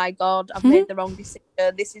 oh my God, I've made the wrong decision.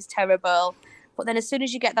 This is terrible. But then as soon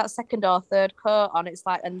as you get that second or third coat on, it's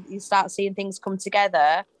like, and you start seeing things come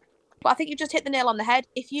together. But I think you just hit the nail on the head.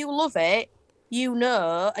 If you love it, you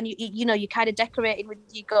know, and you know, you're kind of decorating with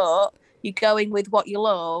your gut, you're going with what you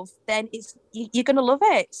love, then you're going to love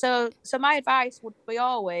it. So my advice would be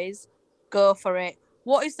always go for it.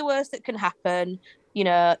 What is the worst that can happen? You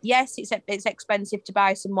know, yes, it's expensive to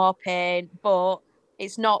buy some more paint, but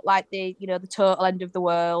it's not like the total end of the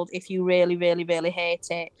world if you really, really, really hate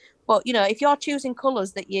it. But, you know, if you're choosing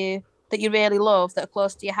colours that you really love, that are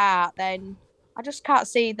close to your heart, then I just can't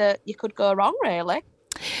see that you could go wrong, really.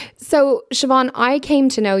 So, Siobhan, I came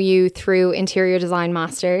to know you through Interior Design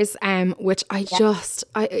Masters, which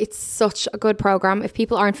it's such a good program. If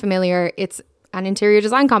people aren't familiar, it's an interior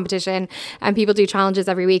design competition and people do challenges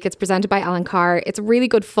every week. It's presented by Alan Carr. It's really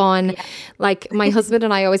good fun. Yeah. Like my husband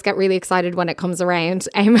and I always get really excited when it comes around.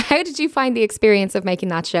 How did you find the experience of making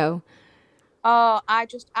that show? Oh, I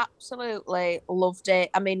just absolutely loved it.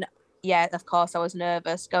 I mean, yeah, of course I was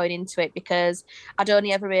nervous going into it because I'd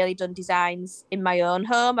only ever really done designs in my own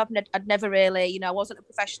home. I'd never really, you know, I wasn't a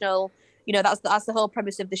professional, you know, that's the whole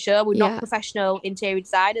premise of the show. We're not professional interior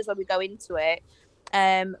designers when we go into it.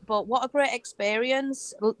 But what a great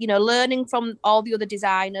experience, you know, learning from all the other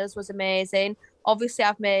designers was amazing. Obviously,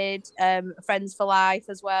 I've made friends for life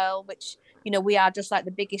as well, which, you know, we are just like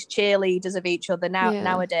the biggest cheerleaders of each other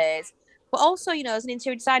nowadays. But also, you know, as an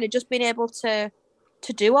interior designer, just being able to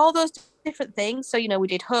do all those different things. So, you know, we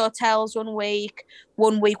did hotels one week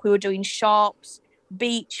we were doing shops,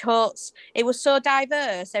 beach huts. It was so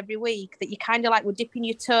diverse every week that you kind of like were dipping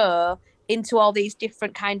your toe into all these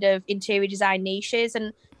different kind of interior design niches.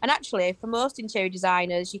 And actually, for most interior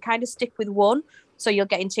designers, you kind of stick with one. So you'll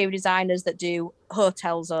get interior designers that do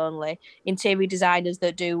hotels only, interior designers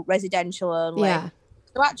that do residential only. Yeah.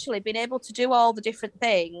 So actually being able to do all the different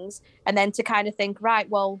things and then to kind of think, right,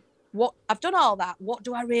 well, what I've done all that, what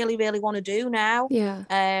do I really, really want to do now? Yeah.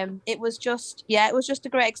 It was just a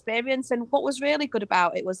great experience. And what was really good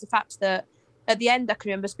about it was the fact that at the end, I can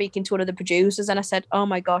remember speaking to one of the producers and I said, oh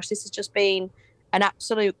my gosh, this has just been an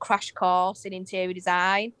absolute crash course in interior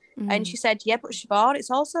design. Mm. And she said, yeah, but Siobhan,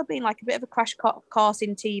 it's also been like a bit of a crash course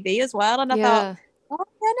in TV as well. And I thought, oh,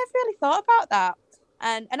 I never really thought about that.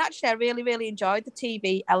 And actually, I really, really enjoyed the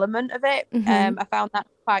TV element of it. Mm-hmm. I found that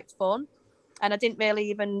quite fun. And I didn't really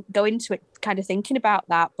even go into it kind of thinking about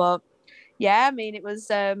that. But yeah, I mean, it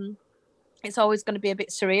was... it's always going to be a bit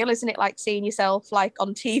surreal, isn't it? Like seeing yourself like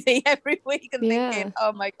on TV every week and thinking,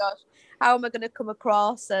 oh my gosh, how am I going to come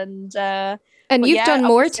across? And you've done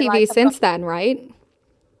more TV since then, right?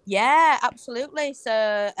 Yeah, absolutely.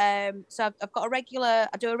 So I've got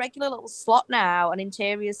I do a regular little slot now, an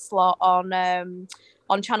interiors slot on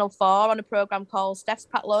Channel 4 on a program called Steph's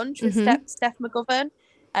Packed Lunch with Steph McGovern.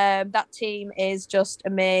 That team is just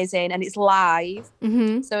amazing and it's live.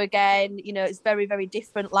 Mm-hmm. So again, you know, it's very, very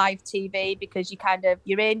different live TV because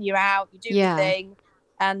you're in, you're out, you do your thing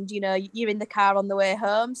and, you know, you're in the car on the way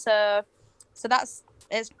home. So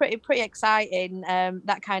it's pretty exciting,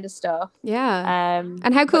 that kind of stuff. Yeah.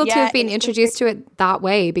 And how cool to have been introduced to it that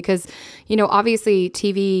way because, you know, obviously the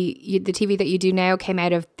TV that you do now came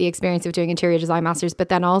out of the experience of doing Interior Design Masters, but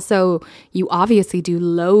then also you obviously do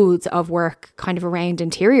loads of work kind of around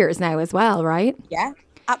interiors now as well, right? Yeah,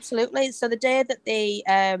 absolutely. So the day that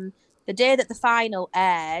the final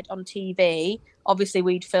aired on TV, obviously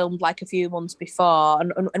we'd filmed like a few months before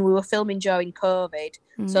and we were filming during COVID.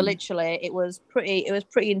 So literally it was pretty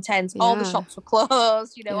intense. Yeah. All the shops were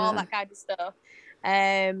closed, you know, all that kind of stuff.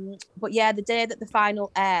 But yeah, the day that the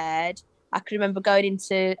final aired, I can remember going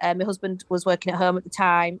into, my husband was working at home at the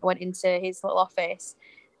time. I went into his little office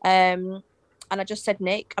and I just said,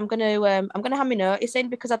 Nick, I'm gonna have my notice in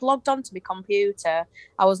because I'd logged onto my computer.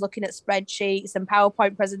 I was looking at spreadsheets and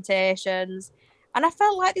PowerPoint presentations and I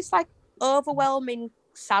felt like this like overwhelming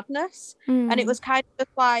sadness. And it was kind of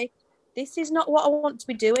like, this is not what I want to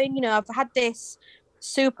be doing. You know, I've had this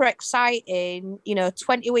super exciting, you know,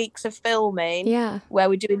 20 weeks of filming where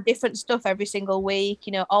we're doing different stuff every single week,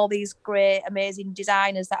 you know, all these great, amazing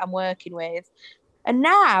designers that I'm working with. And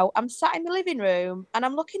now I'm sat in the living room and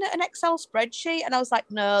I'm looking at an Excel spreadsheet and I was like,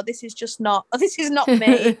 no, this is not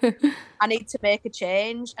me. I need to make a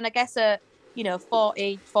change. And I guess at,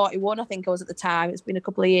 40, 41, I think I was at the time, it's been a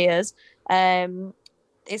couple of years.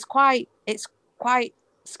 It's quite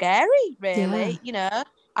scary, really.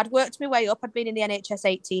 I'd worked my way up. I'd been in the NHS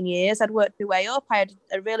 18 years. I'd worked my way up. I had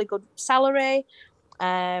a really good salary.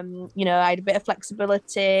 I had a bit of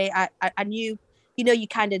flexibility. I knew, you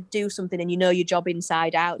kind of do something and you know your job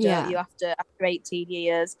inside out, don't you, after 18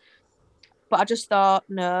 years. But I just thought,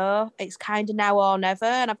 no, it's kind of now or never,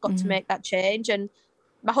 and I've got to make that change. And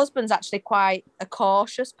my husband's actually quite a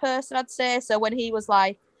cautious person, I'd say. So when he was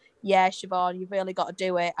like, yeah, Siobhan, you've really got to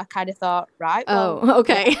do it, I kind of thought, right, well,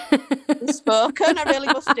 okay. It's spoken, I really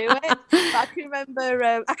must do it. But I can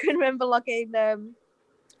remember logging.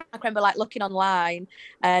 I can remember like looking online,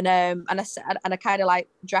 and I kind of like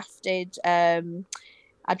drafted.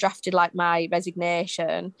 I drafted like my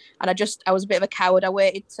resignation, and I was a bit of a coward. I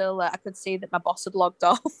waited till I could see that my boss had logged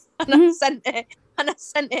off, and I sent it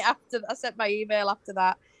after. I sent my email after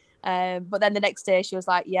that. But then the next day she was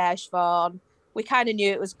like, "Yeah, Siobhan, we kind of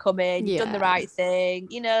knew it was coming. You've done the right thing,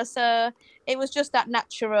 So it was just that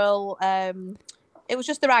natural. It was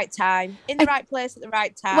just the right time, in the right place at the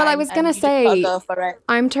right time. Well, I was going to say, go for it.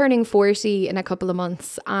 I'm turning 40 in a couple of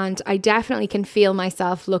months, and I definitely can feel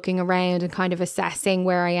myself looking around and kind of assessing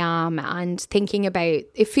where I am and thinking about,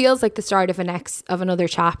 it feels like the start of another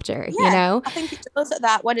chapter, I think it does at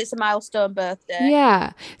that when it's a milestone birthday.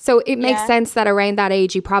 Yeah. So it makes sense that around that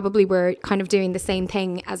age, you probably were kind of doing the same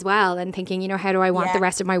thing as well and thinking, how do I want the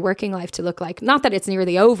rest of my working life to look like? Not that it's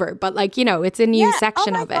nearly over, but like, it's a new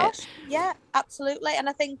section of it. Yeah, absolutely. And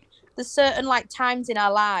I think there's certain like times in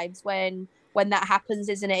our lives when that happens,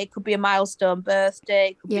 isn't it? It could be a milestone birthday,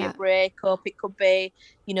 it could be a breakup, it could be,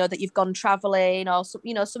 that you've gone traveling or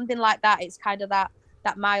something like that. It's kind of that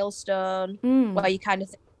milestone where you kind of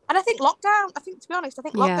think. And I think to be honest,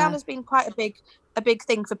 lockdown has been quite a big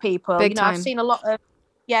thing for people. Big time. I've seen a lot of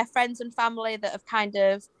friends and family that have kind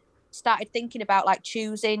of started thinking about like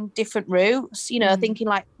choosing different routes, thinking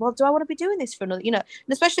like, well, do I want to be doing this for another, and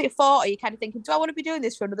especially at 40, you're kind of thinking, do I want to be doing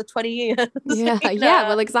this for another 20 years? Yeah,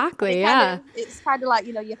 well, exactly. It's kind of like,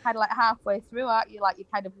 you're kind of like halfway through, aren't you? Like you're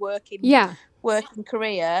kind of working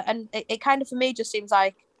career. And it kind of, for me, just seems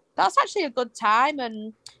like that's actually a good time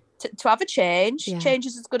and to have a change. Change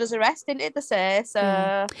is as good as a rest, isn't it, they say?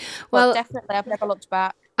 So, well, definitely, I've never looked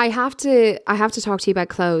back. I have to talk to you about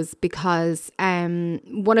clothes because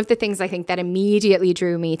one of the things I think that immediately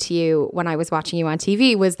drew me to you when I was watching you on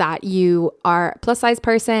TV was that you are a plus size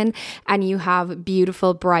person and you have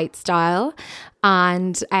beautiful, bright style.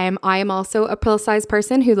 And I am also a plus size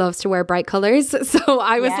person who loves to wear bright colors. So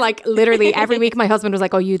I was like, literally every week my husband was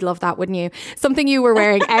like, oh, you'd love that, wouldn't you? Something you were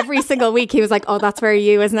wearing every single week. He was like, oh, that's very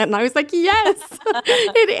you, isn't it? And I was like, yes,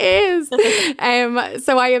 it is.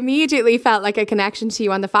 So I immediately felt like a connection to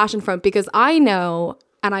you on the fashion front because I know,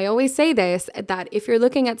 and I always say this, that if you're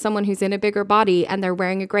looking at someone who's in a bigger body and they're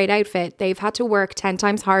wearing a great outfit, they've had to work 10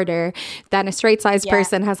 times harder than a straight size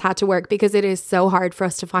person has had to work, because it is so hard for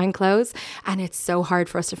us to find clothes, and it's so hard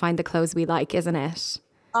for us to find the clothes we like, isn't it?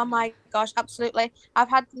 Oh my gosh, absolutely. I've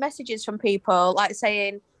had messages from people like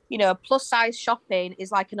saying, plus size shopping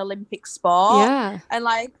is like an Olympic sport. Yeah. And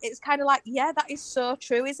like, it's kind of like, that is so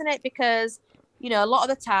true, isn't it? Because, a lot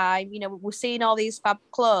of the time, we're seeing all these fab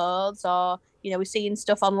clothes, or we're seeing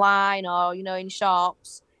stuff online or, in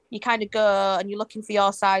shops. You kind of go and you're looking for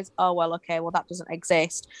your size. Oh, well, okay, well, that doesn't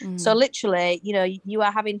exist. So literally, you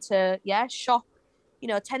are having to, shop,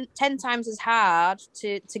 10 times as hard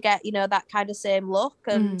to get, that kind of same look.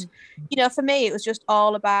 And, for me, it was just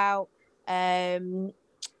all about, for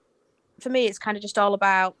me, it's kind of just all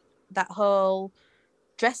about that whole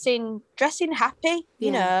dressing happy,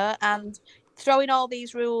 and throwing all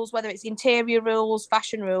these rules, whether it's interior rules,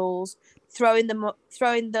 fashion rules, throwing the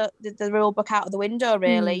rule book out of the window,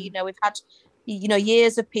 really. We've had,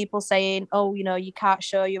 years of people saying, oh, you can't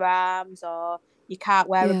show your arms, or you can't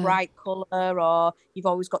wear a bright colour, or you've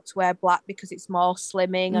always got to wear black because it's more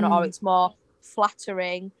slimming or it's more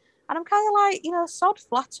flattering. And I'm kind of like, sod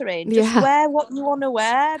flattering. Just wear what you want to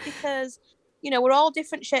wear, because, we're all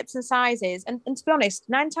different shapes and sizes. And to be honest,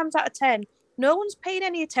 9 times out of 10, no one's paying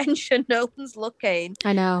any attention. No one's looking.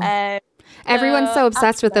 I know. Everyone's so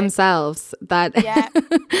obsessed with themselves that...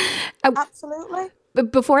 Absolutely.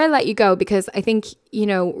 But before I let you go, because I think,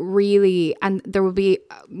 really, and there will be,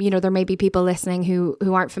 there may be people listening who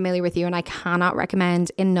aren't familiar with you, and I cannot recommend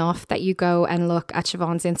enough that you go and look at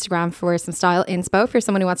Siobhan's Instagram for some style inspo for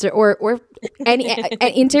someone who wants to, or any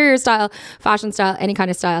interior style, fashion style, any kind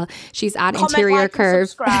of style. She's at Comment, Interior like,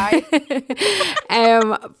 Curve.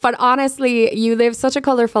 But honestly, you live such a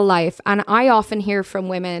colourful life, and I often hear from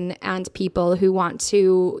women and people who want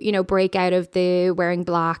to, break out of the wearing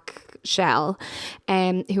black shell,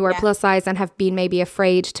 who are plus size and have been maybe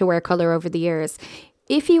afraid to wear colour over the years.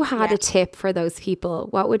 If you had a tip for those people,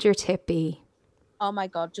 what would your tip be? Oh my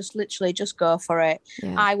God, just go for it.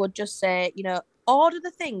 Yeah. I would just say, order the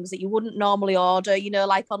things that you wouldn't normally order,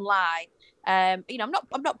 like online. I'm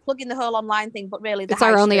not plugging the whole online thing, but really it's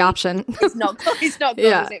our only option. It's not good,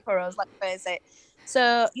 is it, for us, let's face it.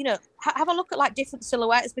 So, have a look at like different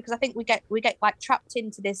silhouettes, because I think we get like trapped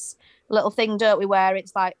into this little thing, don't we, where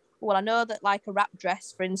it's like, well, I know that like a wrap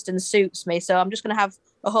dress, for instance, suits me, so I'm just going to have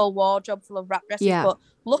a whole wardrobe full of wrap dresses. Yeah. But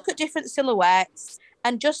look at different silhouettes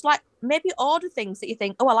and just like maybe order things that you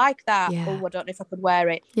think, oh, I like that. Yeah. Oh, I don't know if I could wear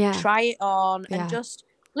it. Yeah. Try it on and just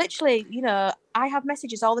literally, I have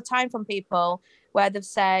messages all the time from people where they've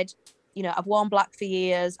said, I've worn black for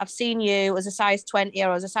years. I've seen you as a size 20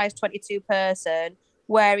 or as a size 22 person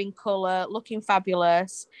wearing colour, looking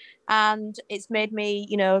fabulous. And it's made me,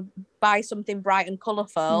 buy something bright and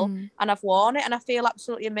colourful, and I've worn it and I feel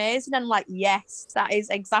absolutely amazing. And like, yes, that is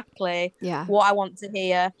exactly what I want to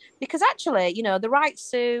hear. Because actually, the right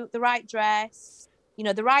suit, the right dress,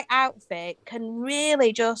 the right outfit can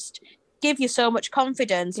really just give you so much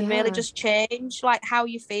confidence and really just change like how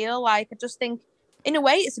you feel. Like, I just think in a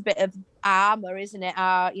way it's a bit of armour, isn't it?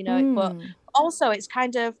 But also it's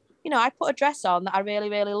kind of, I put a dress on that I really,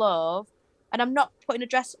 really love. And I'm not putting a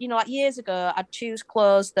dress, like years ago, I'd choose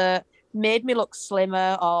clothes that made me look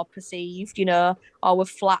slimmer or perceived, or were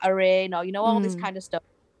flattering or, all this kind of stuff.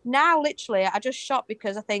 Now, literally, I just shop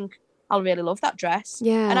because I think I'll really love that dress.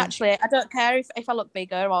 Yeah. And actually, I don't care if I look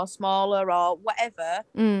bigger or smaller or whatever.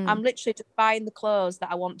 I'm literally just buying the clothes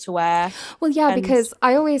that I want to wear. Well, yeah, because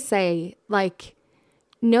I always say, like,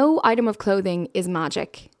 no item of clothing is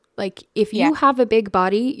magic. Like, if you have a big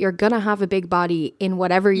body, you're going to have a big body in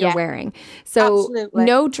whatever you're wearing. So absolutely.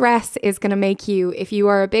 No dress is going to make you, if you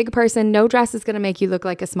are a big person, no dress is going to make you look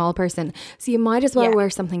like a small person. So you might as well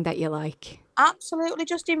wear something that you like. Absolutely.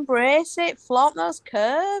 Just embrace it. Flaunt those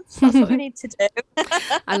curves. That's what we need to do.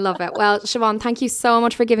 I love it. Well, Siobhan, thank you so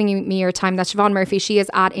much for giving me your time. That's Siobhan Murphy. She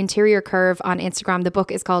is at Interior Curve on Instagram. The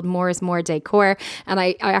book is called More is More Decor. And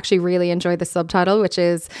I actually really enjoy the subtitle, which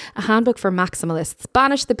is a handbook for maximalists.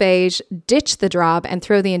 Banish the beige, ditch the drab, and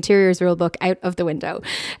throw the interiors rulebook out of the window.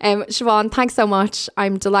 Siobhan, thanks so much.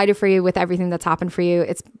 I'm delighted for you with everything that's happened for you.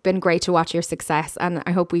 It's been great to watch your success, and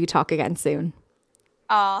I hope we talk again soon.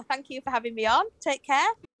 Oh, thank you for having me on. Take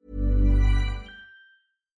care.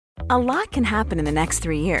 A lot can happen in the next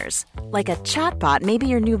 3 years. Like a chatbot may be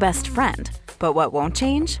your new best friend. But what won't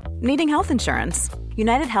change? Needing health insurance.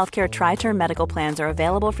 United Healthcare Tri-Term Medical Plans are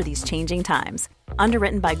available for these changing times.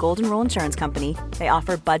 Underwritten by Golden Rule Insurance Company, they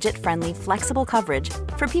offer budget-friendly, flexible coverage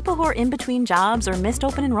for people who are in between jobs or missed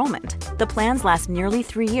open enrollment. The plans last nearly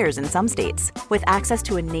 3 years in some states, with access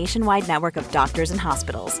to a nationwide network of doctors and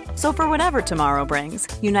hospitals. So for whatever tomorrow brings,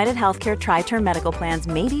 United Healthcare Tri-Term Medical Plans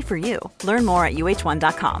may be for you. Learn more at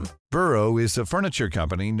uh1.com. Burrow is a furniture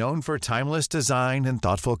company known for timeless design and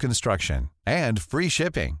thoughtful construction, and free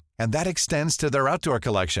shipping, and that extends to their outdoor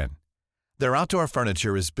collection. Their outdoor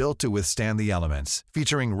furniture is built to withstand the elements,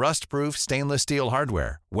 featuring rust-proof stainless steel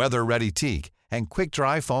hardware, weather-ready teak, and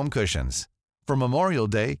quick-dry foam cushions. For Memorial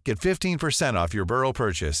Day, get 15% off your Burrow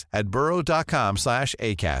purchase at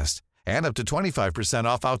burrow.com/ACAST and up to 25%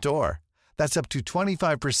 off outdoor. That's up to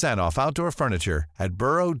 25% off outdoor furniture at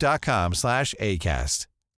burrow.com/ACAST.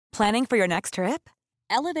 Planning for your next trip?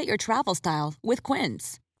 Elevate your travel style with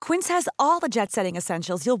Quince. Quince has all the jet-setting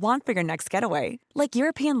essentials you'll want for your next getaway, like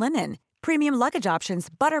European linen, premium luggage options,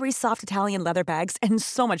 buttery soft Italian leather bags, and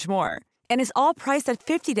so much more. And is all priced at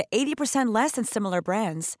 50 to 80% less than similar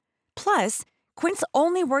brands. Plus, Quince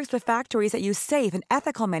only works with factories that use safe and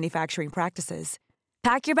ethical manufacturing practices.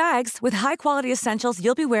 Pack your bags with high-quality essentials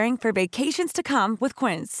you'll be wearing for vacations to come with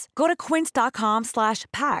Quince. Go to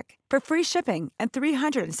quince.com/pack for free shipping and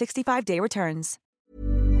 365-day returns.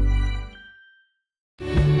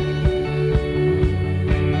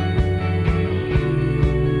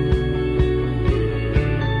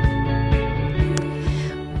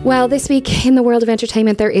 Well, this week in the world of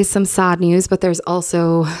entertainment, there is some sad news, but there's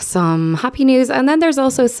also some happy news, and then there's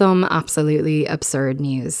also some absolutely absurd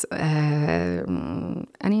news. Anyone?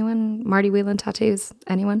 Marty Whelan tattoos?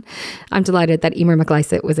 Anyone? I'm delighted that Emer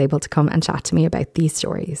McLysett was able to come and chat to me about these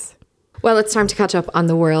stories. Well, it's time to catch up on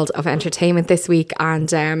the world of entertainment this week, and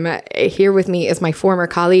here with me is my former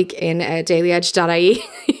colleague in dailyedge.ie,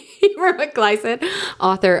 Emer McLysett,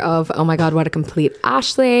 author of Oh My God, What a Complete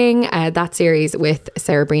Aisling, that series with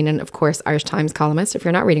Sarah Breen, and of course Irish Times columnist. If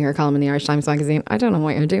you're not reading her column in the Irish Times magazine, I don't know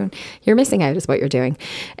what you're doing. You're missing out is what you're doing.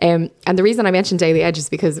 And the reason I mentioned Daily Edge is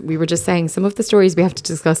because we were just saying some of the stories we have to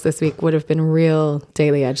discuss this week would have been real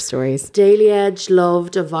Daily Edge stories. Daily Edge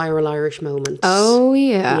loved a viral Irish moment. Oh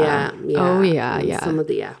yeah. Oh yeah. Some of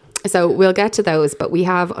the So we'll get to those, but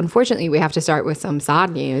unfortunately we have to start with some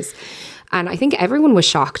sad news. And I think everyone was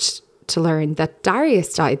shocked to learn that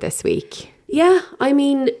Darius died this week. Yeah, I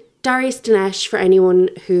mean, Darius Dinesh, for anyone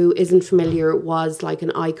who isn't familiar, was like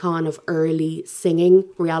an icon of early singing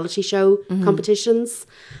reality show competitions.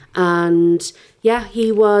 And yeah,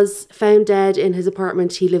 he was found dead in his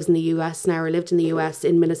apartment. He lives in the US now, or lived in the US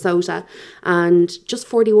in Minnesota, and just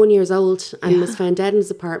 41 years old, and was found dead in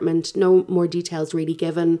his apartment. No more details really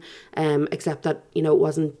given, except that, you know, it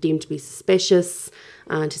wasn't deemed to be suspicious.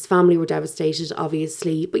 And his family were devastated,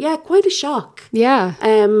 obviously. But yeah, quite a shock. Yeah.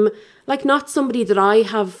 Like not somebody that I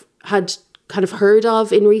have had kind of heard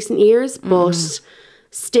of in recent years, but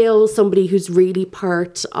still somebody who's really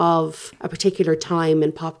part of a particular time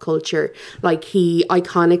in pop culture. Like he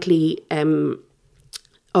iconically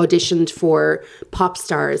auditioned for Pop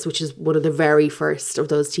Stars, which is one of the very first of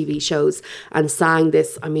those TV shows, and sang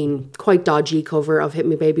this, I mean, quite dodgy cover of Hit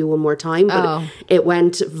Me Baby One More Time, but it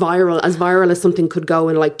went viral as something could go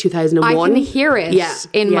in like 2001. I can hear it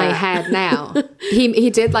in my head now. He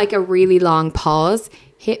did like a really long pause.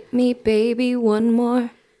 Hit me baby one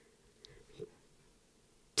more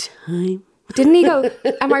time. Didn't he go,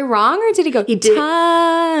 am I wrong, or did he go, he did.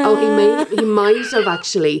 Time? Oh, he might have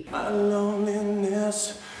actually. My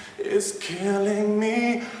loneliness is killing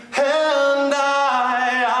me, and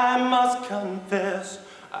I must confess,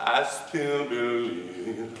 I still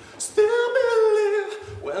believe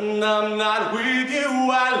when I'm not with you,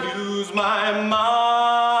 I lose my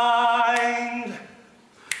mind.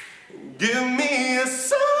 Give me a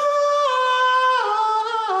sign,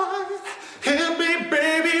 hit me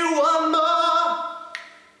baby one more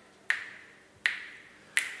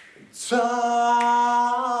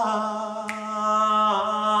time,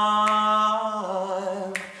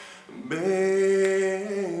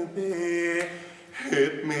 baby,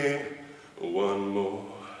 hit me one more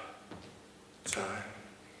time.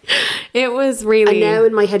 It was really... And now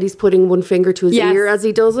in my head he's putting one finger to his ear as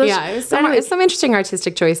he does it. Yeah, it's some interesting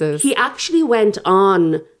artistic choices. He actually went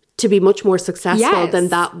on to be much more successful than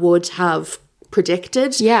that would have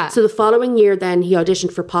predicted. Yeah. So the following year then he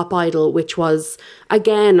auditioned for Pop Idol, which was,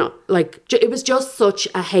 again, like, it was just such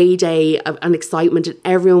a heyday of an excitement, and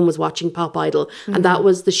everyone was watching Pop Idol. And that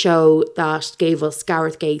was the show that gave us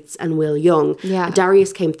Gareth Gates and Will Young. Yeah.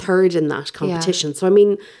 Darius came third in that competition. So, I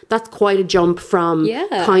mean, that's quite a jump from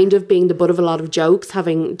kind of being the butt of a lot of jokes,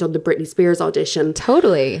 having done the Britney Spears audition.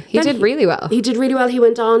 Totally. He did really well. He did really well. He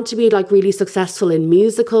went on to be like really successful in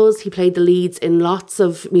musicals. He played the leads in lots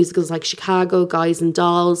of musicals like Chicago, Guys and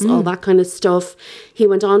Dolls, all that kind of stuff. He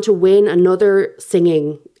went on to win another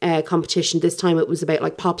singing competition. This time it was about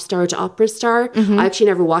like pop star to opera star. I actually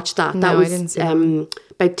never watched that. That was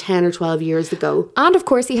about 10 or 12 years ago. And of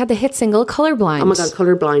course he had the hit single Colorblind. Oh my God,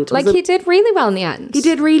 Colorblind. Like he did really well in the end. He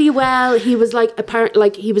did really well. He was like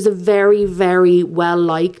he was a very, very well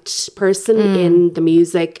liked person in the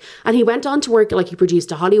music. And he went on to work, like he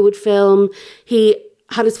produced a Hollywood film. He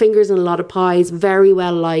had his fingers in a lot of pies, very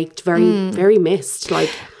well liked, very missed. Like,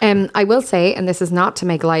 I will say, and this is not to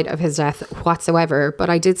make light of his death whatsoever, but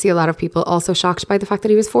I did see a lot of people also shocked by the fact that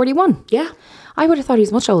he was 41. Yeah. I would have thought he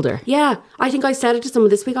was much older. Yeah. I think I said it to someone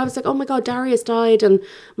this week. I was like, oh my God, Darius died. And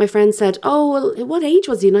my friend said, oh, well, what age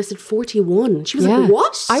was he? And I said, 41. She was like,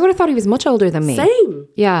 what? I would have thought he was much older than me. Same.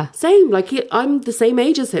 Yeah. Same. Like, I'm the same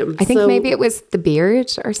age as him. I think maybe it was the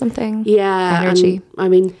beard or something. Yeah. Energy. I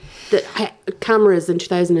mean, the cameras in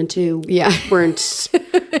 2002 weren't...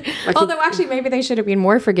 Although actually maybe they should have been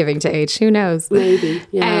more forgiving to age. Who knows? Maybe,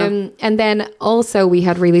 yeah. And then also we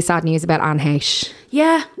had really sad news about Anne Heche.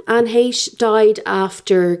 Yeah, Anne Heche died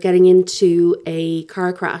after getting into a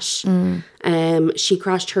car crash. She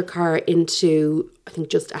crashed her car into, I think,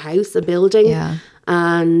 just a house, a building. Yeah.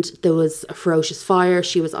 And there was a ferocious fire.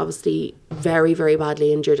 She was obviously very, very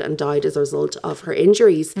badly injured and died as a result of her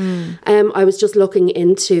injuries. I was just looking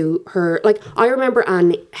into her. Like, I remember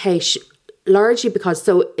Anne Heche largely because,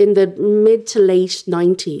 so in the mid to late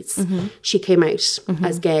 90s, she came out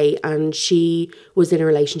as gay, and she was in a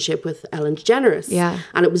relationship with Ellen DeGeneres. Yeah.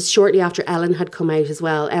 And it was shortly after Ellen had come out as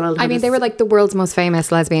well. I mean, they were like the world's most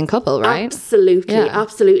famous lesbian couple, right? Absolutely,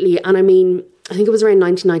 absolutely. And I mean, I think it was around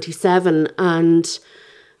 1997, and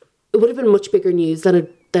it would have been much bigger news than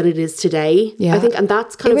it is today. Yeah. I think, and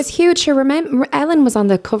that's kind of... It was huge. She remember Ellen was on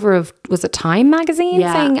the cover of, was it Time magazine,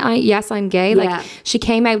 saying, yes, I'm gay. Like, she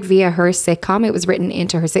came out via her sitcom. It was written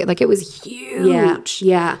into her sitcom. Like, it was huge.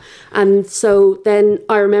 Yeah. And so then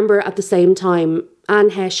I remember at the same time,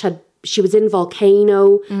 Anne Heche she was in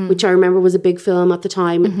Volcano, which I remember was a big film at the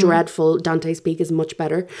time. Dreadful. Dante's Peak is much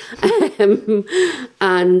better.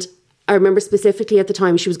 And I remember specifically at the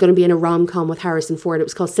time she was going to be in a rom-com with Harrison Ford. It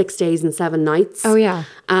was called 6 Days and 7 Nights. Oh, yeah.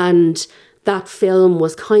 And that film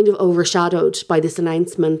was kind of overshadowed by this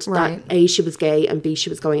announcement that A, she was gay, and B, she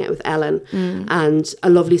was going out with Ellen. And a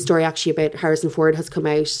lovely story actually about Harrison Ford has come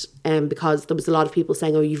out because there was a lot of people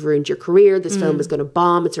saying, oh, you've ruined your career. This film is going to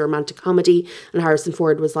bomb. It's a romantic comedy. And Harrison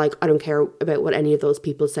Ford was like, I don't care about what any of those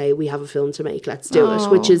people say. We have a film to make. Let's do it.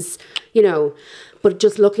 Which is, you know... But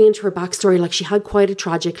just looking into her backstory, like, she had quite a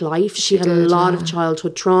tragic life. She had a lot of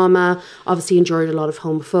childhood trauma, obviously endured a lot of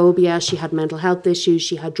homophobia. She had mental health issues.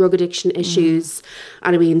 She had drug addiction issues.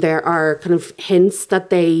 And I mean, there are kind of hints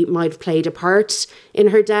that they might have played a part in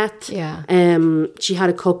her death. Yeah. She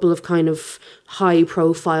had a couple of kind of high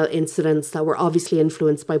profile incidents that were obviously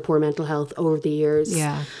influenced by poor mental health over the years.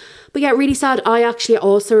 Yeah. But yeah, really sad. I actually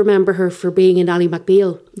also remember her for being in Ally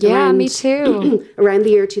McBeal. Yeah, me too. Around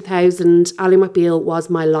the year 2000, Ally McBeal was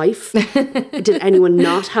my life. Did anyone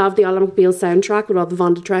not have the Ally McBeal soundtrack with all the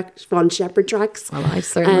Von Shepherd tracks? Well, I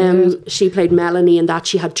certainly did. She played Melanie in that.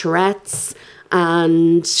 She had Tourette's.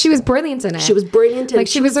 And she was brilliant in it. She was brilliant in it. Like,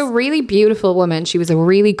 she was a really beautiful woman. She was a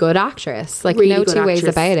really good actress. Like, really no two ways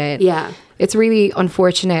about it. Yeah. It's really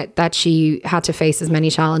unfortunate that she had to face as many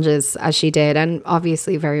challenges as she did, and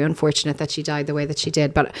obviously very unfortunate that she died the way that she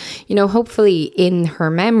did. But, you know, hopefully in her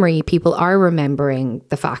memory, people are remembering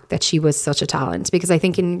the fact that she was such a talent, because I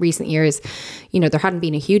think in recent years, you know, there hadn't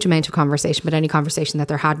been a huge amount of conversation, but any conversation that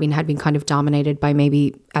there had been kind of dominated by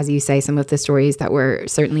maybe, as you say, some of the stories that were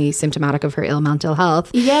certainly symptomatic of her ill mental health.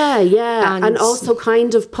 Yeah. And also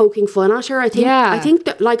kind of poking fun at her. I think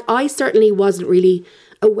that, like, I certainly wasn't really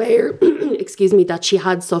aware, excuse me, that she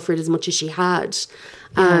had suffered as much as she had.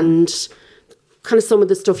 And kind of some of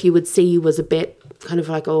the stuff you would see was a bit kind of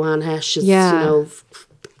like, oh, Anne Heche is, you know,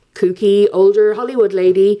 kooky, older Hollywood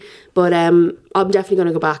lady. But I'm definitely going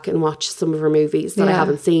to go back and watch some of her movies that I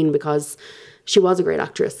haven't seen, because she was a great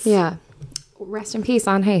actress. Yeah. Rest in peace,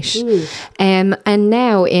 Anne Heche. And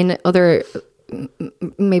now in other...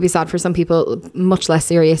 maybe sad for some people, much less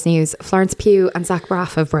serious news, Florence Pugh and Zach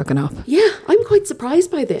Braff have broken up. Yeah, I'm quite surprised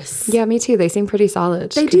by this. Yeah, me too. They seem pretty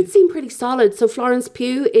solid. They did seem pretty solid. So Florence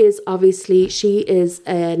Pugh is obviously, she is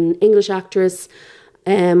an English actress.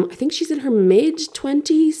 I think she's in her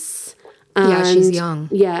mid-20s. Yeah, she's young.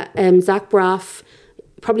 Yeah, Zach Braff,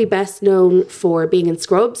 probably best known for being in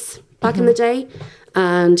Scrubs back in the day.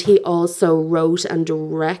 And he also wrote and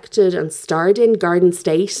directed and starred in Garden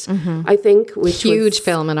State, I think. Which huge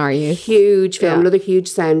film in our youth. Huge film, another huge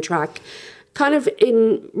soundtrack. Kind of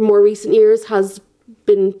in more recent years has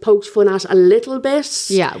been poked fun at a little bit.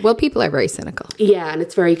 Yeah, well, people are very cynical. Yeah, and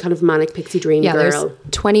it's very kind of manic pixie dream girl. There's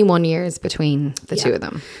 21 years between the two of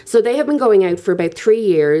them. So they have been going out for about 3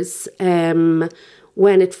 years.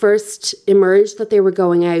 When it first emerged that they were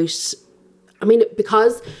going out, I mean,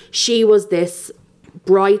 because she was this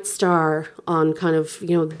bright star on kind of,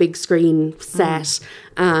 you know, the big screen set,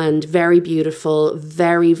 and very beautiful,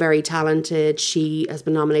 very, very talented. She has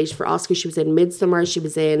been nominated for Oscars. She was in Midsommar. She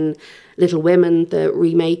was in Little Women, the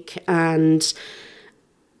remake, and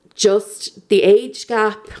just the age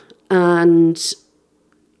gap, and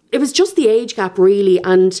it was just the age gap really,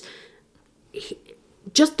 and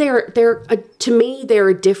just they're to me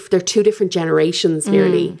they're two different generations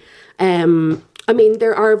nearly. I mean,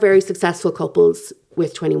 there are very successful couples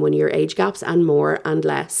with 21-year age gaps and more and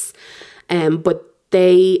less. But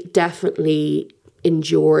they definitely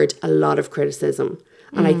endured a lot of criticism.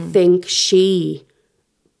 And I think she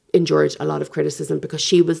endured a lot of criticism because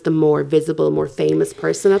she was the more visible, more famous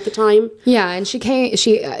person at the time. Yeah, and she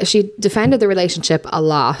defended the relationship a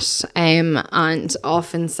lot, and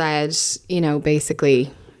often said, you know,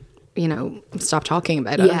 basically, you know, stop talking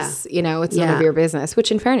about us. You know, it's none of your business, which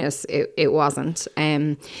in fairness, it wasn't.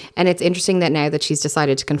 And it's interesting that now that she's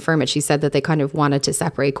decided to confirm it, she said that they kind of wanted to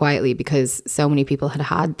separate quietly because so many people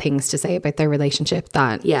had things to say about their relationship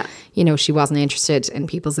that, you know, she wasn't interested in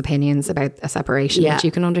people's opinions about a separation, which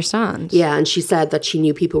you can understand. Yeah, and she said that she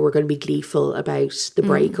knew people were going to be gleeful about the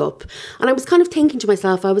breakup. And I was kind of thinking to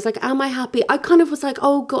myself, I was like, am I happy? I kind of was like,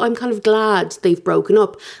 oh, I'm kind of glad they've broken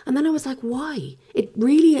up. And then I was like, why? It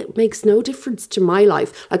really makes no difference to my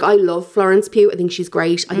life. Like, I love Florence Pugh. I think she's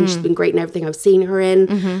great. I think she's been great in everything I've seen her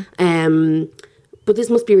in. But this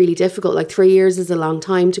must be really difficult. Like, 3 years is a long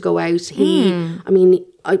time to go out. I mean,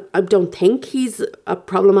 I don't think he's a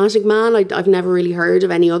problematic man. I've never really heard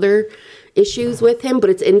of any other issues with him. But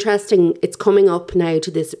it's interesting. It's coming up now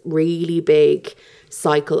to this really big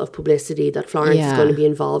cycle of publicity that Florence is going to be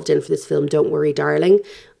involved in for this film, Don't Worry, Darling,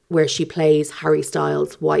 where she plays Harry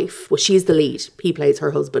Styles' wife. Well, she's the lead. He plays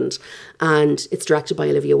her husband. And it's directed by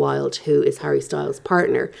Olivia Wilde, who is Harry Styles'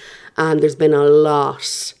 partner. And there's been a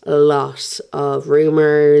lot of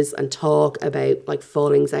rumours and talk about like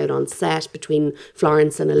fallings out on set between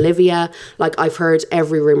Florence and Olivia. Like, I've heard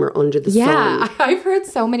every rumour under the sun. Yeah, I've heard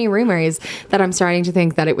so many rumours that I'm starting to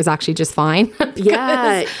think that it was actually just fine.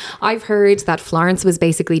 Yeah. I've heard that Florence was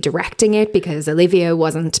basically directing it because Olivia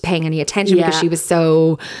wasn't paying any attention because she was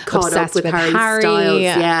so caught obsessed up with Harry Styles.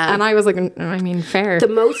 Yeah. And I was like, I mean, fair. The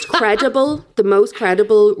most credible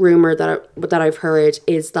rumour that I've heard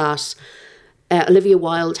is that Olivia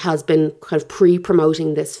Wilde has been kind of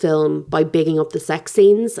pre-promoting this film by bigging up the sex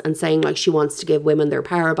scenes and saying like she wants to give women their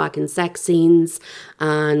power back in sex scenes,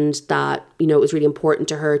 and that, you know, it was really important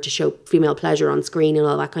to her to show female pleasure on screen and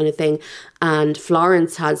all that kind of thing. And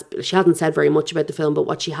Florence she hasn't said very much about the film, but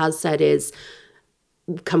what she has said is,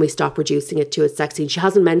 can we stop reducing it to a sex scene? She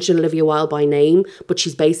hasn't mentioned Olivia Wilde by name, but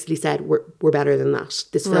she's basically said we're better than that.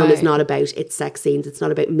 This film is not about its sex scenes. It's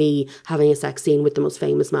not about me having a sex scene with the most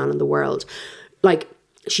famous man in the world. Like,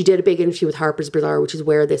 she did a big interview with Harper's Bazaar, which is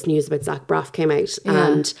where this news about Zach Braff came out,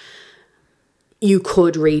 and you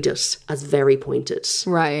could read it as very pointed.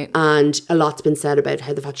 Right. And a lot's been said about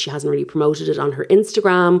how the fact she hasn't really promoted it on her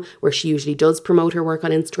Instagram, where she usually does promote her work on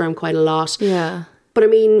Instagram quite a lot. Yeah. But I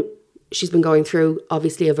mean, she's been going through,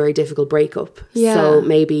 obviously, a very difficult breakup. Yeah. So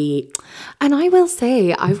maybe... And I will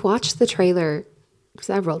say, I've watched the trailer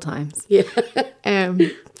several times. Yeah.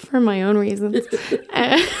 For my own reasons.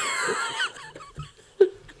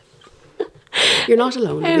 You're not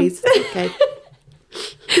alone, Louise. Okay.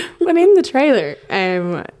 When in the trailer,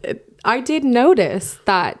 I did notice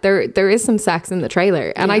that there is some sex in the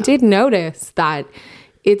trailer. And I did notice that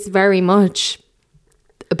it's very much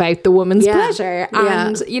about the woman's pleasure.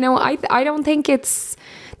 And, you know, I don't think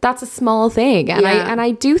that's a small thing. And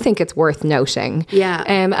I do think it's worth noting. Yeah.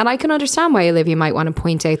 And I can understand why Olivia might want to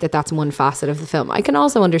point out that that's one facet of the film. I can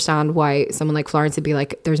also understand why someone like Florence would be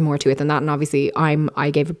like, there's more to it than that. And obviously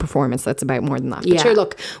I gave a performance that's about more than that. But sure,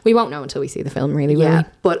 look, we won't know until we see the film, really, will we?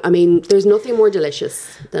 But I mean, there's nothing more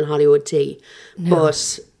delicious than Hollywood tea. No.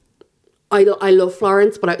 But I love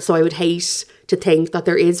Florence, so I would hate to think that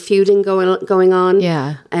there is feuding going on.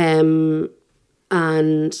 Yeah. And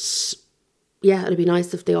yeah, it'd be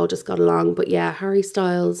nice if they all just got along. But yeah, Harry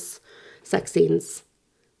Styles sex scenes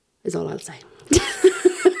is all I'll say.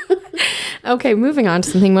 Okay, moving on to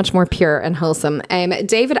something much more pure and wholesome.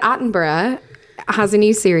 David Attenborough has a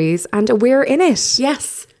new series and we're in it.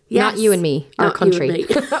 Yes. Not you and me, our country.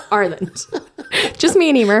 Ireland. Just me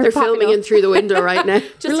and Emer. They're filming in through the window right now.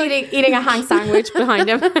 Just eating a hang sandwich behind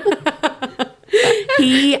him.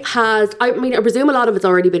 He has, I mean, I presume a lot of it's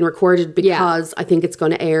already been recorded because I think it's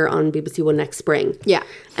going to air on BBC One next spring. Yeah.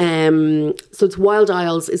 So it's Wild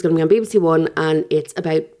Isles is going to be on BBC One and it's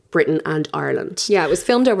about Britain and Ireland. Yeah, it was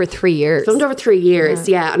filmed over 3 years. And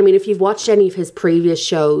I mean, if you've watched any of his previous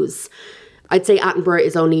shows, I'd say Attenborough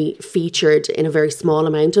is only featured in a very small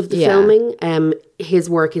amount of the filming. His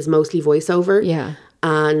work is mostly voiceover. Yeah.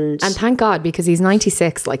 And thank God, because he's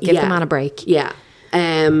 96. Like, give the man a break. Yeah.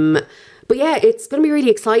 But yeah, it's going to be really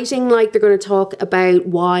exciting. Like, they're going to talk about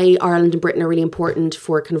why Ireland and Britain are really important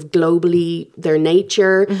for kind of globally their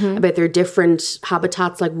nature, about their different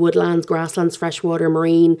habitats like woodlands, grasslands, freshwater,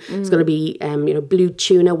 marine. It's going to be, blue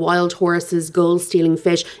tuna, wild horses, gulls stealing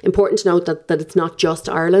fish. Important to note that it's not just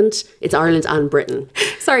Ireland, it's Ireland and Britain.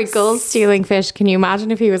 Sorry, gulls stealing fish. Can you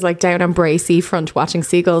imagine if he was like down on Bray seafront watching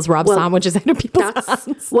seagulls rob sandwiches out of people's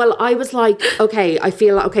hands? Well, I was like, okay,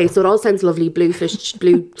 so it all sounds lovely,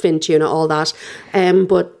 bluefin tuna, all that.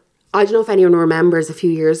 But I don't know if anyone remembers a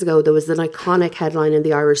few years ago, there was an iconic headline in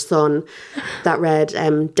the Irish Sun that read,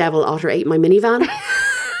 Devil Otter ate my minivan.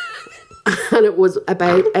 And it was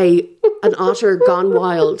about a an otter gone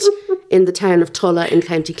wild in the town of Tulla in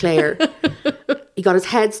County Clare. He got his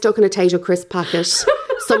head stuck in a Tato crisp packet.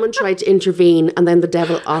 Someone tried to intervene, and then the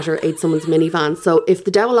devil otter ate someone's minivan. So if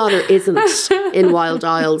the devil otter isn't in Wild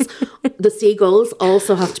Isles, the seagulls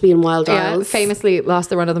also have to be in Wild Isles. Famously lost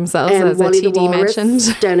the run of themselves, as Wally TD the Walrus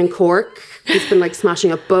mentioned. down in Cork. He's been like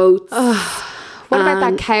smashing up boats. What about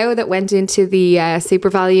that cow that went into the Super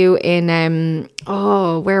Value in,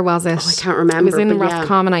 where was it? I can't remember. It was in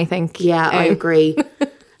Roscommon, I think. Yeah, I agree.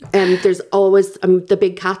 There's always the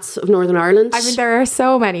big cats of Northern Ireland. I mean, there are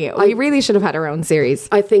so many. We really should have had our own series.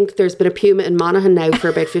 I think there's been a puma in Monaghan now for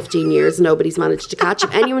about 15 years. Nobody's managed to catch.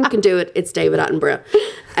 If anyone can do it, it's David Attenborough.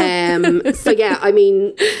 So yeah, I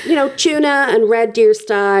mean, tuna and red deer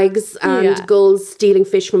stags and gulls stealing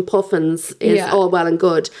fish from puffins is all well and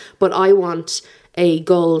good. But I want a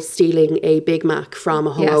gull stealing a Big Mac from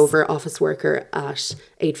a hungover office worker at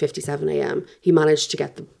 8:57 a.m. He managed to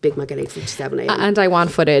get the Big Mac at 8:57 a.m. And I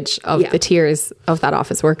want footage of the tears of that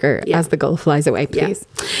office worker as the gull flies away, please.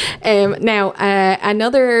 Now,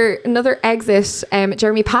 another exit.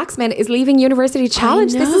 Jeremy Paxman is leaving University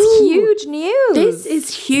Challenge. This is huge news. This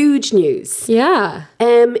is huge news. Yeah.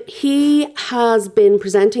 He has been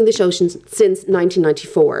presenting the show since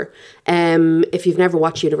 1994. If you've never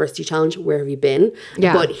watched University Challenge, where have you been?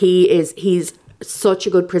 Yeah. But he's such a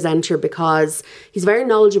good presenter because he's very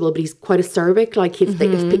knowledgeable, but he's quite acerbic. Like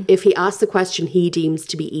if he asks a question he deems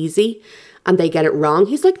to be easy and they get it wrong,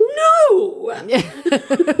 he's like, no. And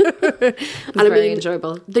very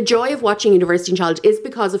enjoyable. The joy of watching University Challenge is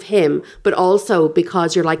because of him, but also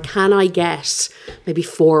because you're like, can I get maybe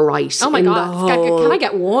 4 right? Oh my God. Can I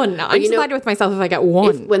get 1? I'm delighted with myself if I get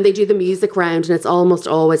 1. When they do the music round, and it's almost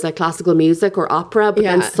always like classical music or opera, but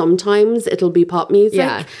then sometimes it'll be pop music.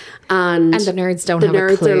 Yeah. And the nerds don't have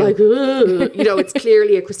a clue. They're like, it's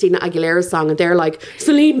clearly a Christina Aguilera song, and they're like,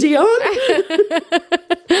 Celine Dion.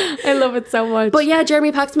 I love it so much. But yeah,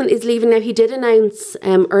 Jeremy Paxman is leaving now. He did announce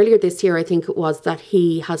earlier this year, I think it was, that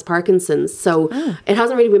he has Parkinson's. So it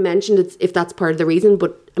hasn't really been mentioned if that's part of the reason,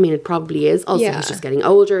 but I mean, it probably is. Also, he's just getting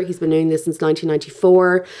older. He's been doing this since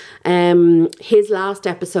 1994. His last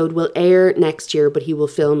episode will air next year, but he will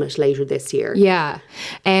film it later this year. Yeah.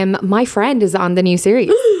 My friend is on the new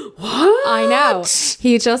series. What? I know.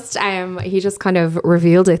 He just kind of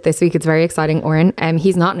revealed it this week. It's very exciting, Oren.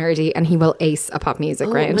 He's not nerdy and he will ace a pop music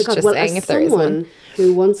round. My God. Just saying, if there is one.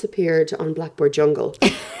 Who once appeared on Blackboard Jungle,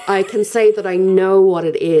 I can say that I know what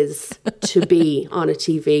it is to be on a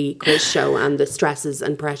TV quiz show and the stresses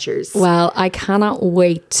and pressures. Well, I cannot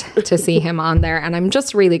wait to see him on there, and I'm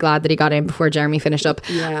just really glad that he got in before Jeremy finished up.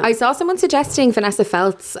 Yeah. I saw someone suggesting Vanessa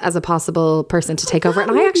Feltz as a possible person to take over,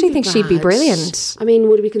 and I actually think she'd be brilliant. I mean,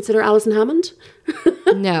 would we consider Alison Hammond?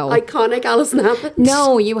 No. Iconic Alison Hammond?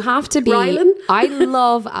 No, you have to be. Rylan? I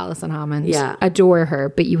love Alison Hammond. Yeah. Adore her,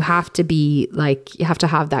 but you have to be like, you have to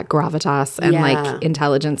have that gravitas and like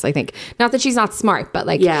intelligence, I think. Not that she's not smart, but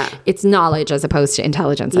like it's knowledge as opposed to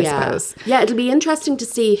intelligence, I suppose. Yeah, it'll be interesting to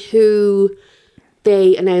see who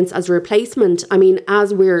they announce as a replacement. I mean,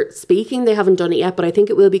 as we're speaking, they haven't done it yet, but I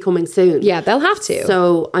think it will be coming soon. Yeah, they'll have to.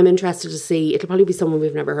 So I'm interested to see. It'll probably be someone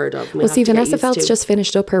we've never heard of. Well, see, Vanessa Feltz just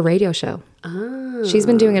finished up her radio show. She's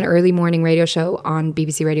been doing an early morning radio show on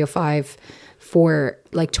BBC Radio 5 for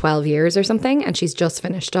like 12 years or something, and she's just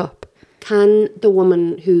finished up. Can the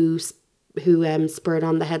woman who spurred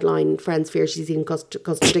on the headline, Friends fear she's eating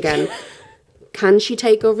custard again, can she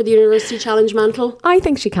take over the University Challenge mantle? I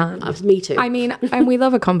think she can. Me too. I mean, and we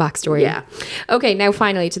love a comeback story. Yeah. Okay, now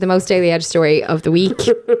finally to the most Daily Edge story of the week.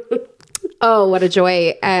 Oh, what a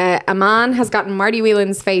joy. A man has gotten Marty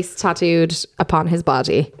Whelan's face tattooed upon his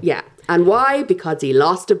body. Yeah. And why? Because he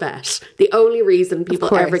lost a bet. The only reason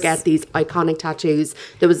people ever get these iconic tattoos.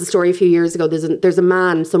 There was a story a few years ago. There's a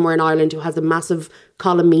man somewhere in Ireland who has a massive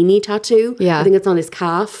Colomini tattoo. Yeah. I think it's on his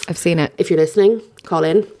calf. I've seen it. If you're listening, call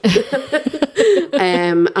in.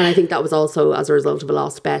 And I think that was also as a result of a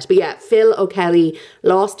lost bet. But yeah, Phil O'Kelly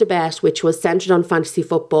lost a bet which was centred on fantasy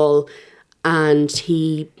football. And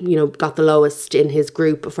he, got the lowest in his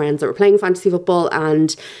group of friends that were playing fantasy football.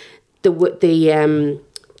 And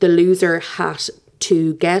the loser had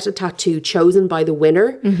to get a tattoo chosen by the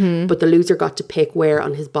winner, but the loser got to pick where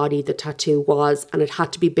on his body the tattoo was, and it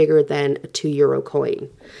had to be bigger than a €2 coin.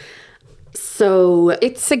 So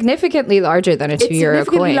it's significantly larger than a €2 coin. It's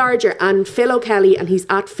significantly larger. And Phil O'Kelly, and he's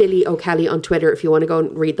at Philly O'Kelly on Twitter if you want to go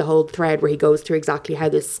and read the whole thread where he goes through exactly how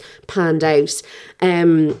this panned out.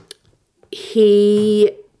 He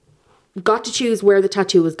got to choose where the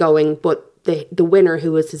tattoo was going, but the winner,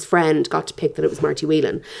 who was his friend, got to pick that it was Marty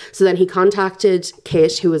Whelan. So then he contacted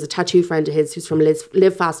Kit, who was a tattoo friend of his, who's from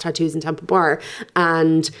Live Fast Tattoos in Temple Bar,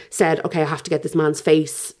 and said, okay, I have to get this man's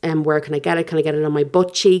face. Where can I get it? Can I get it on my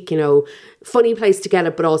butt cheek? You know, funny place to get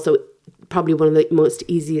it, but also probably one of the most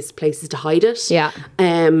easiest places to hide it. Yeah.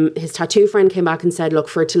 His tattoo friend came back and said, look,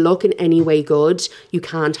 for it to look in any way good, you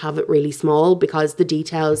can't have it really small, because the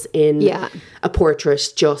details in a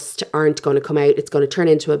portrait just aren't going to come out. It's going to turn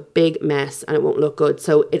into a big mess and it won't look good.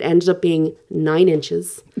 So it ended up being 9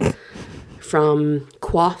 inches from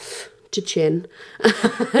quaff to chin,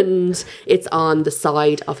 and it's on the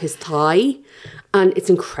side of his thigh, and it's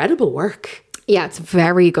incredible work. Yeah, it's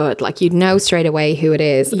very good. Like, you'd know straight away who it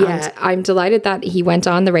is. Yeah. And I'm delighted that he went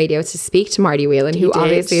on the radio to speak to Marty Whelan, who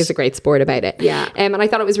obviously is a great sport about it. Yeah. And I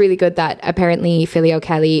thought it was really good that apparently Philly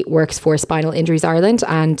O'Kelly works for Spinal Injuries Ireland,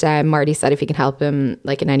 and Marty said if he can help him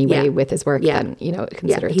like in any way with his work, then, you know,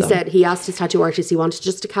 consider it he done. said he asked his tattoo artist, he wanted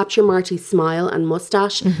just to capture Marty's smile and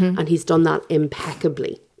moustache, and he's done that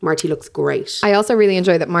impeccably. Marty looks great. I also really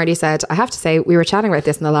enjoy that Marty said, I have to say, we were chatting about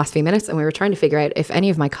this in the last few minutes and we were trying to figure out if any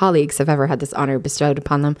of my colleagues have ever had this honour bestowed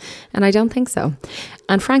upon them. And I don't think so.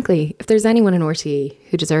 And frankly, if there's anyone in RTE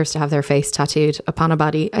who deserves to have their face tattooed upon a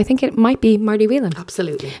body, I think it might be Marty Whelan.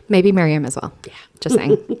 Absolutely. Maybe Miriam as well. Yeah. Just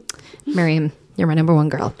saying. Miriam, you're my number one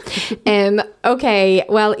girl. Okay,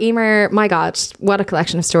 well, Emer, my God, what a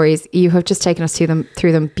collection of stories. You have just taken us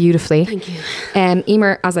through them beautifully. Thank you.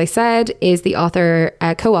 Emer, as I said, is the author,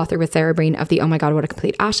 co-author with Sarah Breen of the Oh My God, What a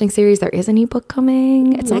Complete Aisling series. There is a new book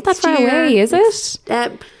coming. It's not that far away, is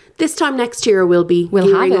it? This time next year we'll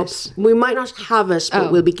gearing up. We might not have it,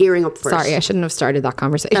 but we'll be gearing up for it. Sorry, I shouldn't have started that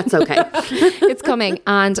conversation. That's okay. It's coming.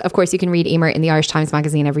 And of course you can read Emer in the Irish Times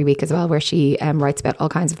magazine every week as well, where she writes about all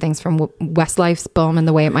kinds of things, from Westlife's bum and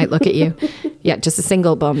the way it might look at you. Yeah, just a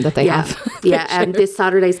single bum that they have. Yeah, and this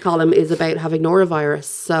Saturday's column is about having norovirus,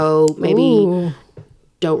 so maybe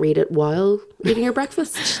don't read it while eating your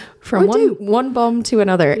breakfast. From one bum to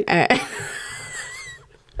another.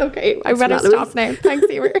 Okay, I better stop now. Thanks,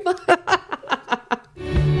 Emer.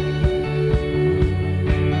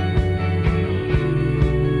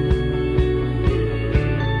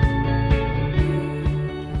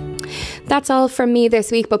 That's all from me this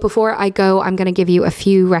week. But before I go, I'm going to give you a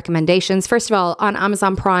few recommendations. First of all, on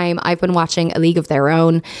Amazon Prime, I've been watching A League of Their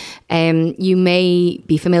Own. You may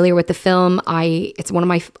be familiar with the film. It's one of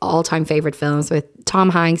my all-time favourite films with Tom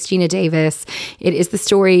Hanks, Gina Davis. It is the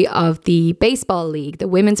story of the baseball league, the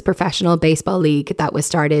Women's Professional Baseball League that was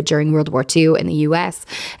started during World War II in the US.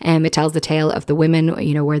 It tells the tale of the women,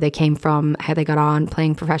 you know, where they came from, how they got on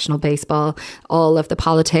playing professional baseball, all of the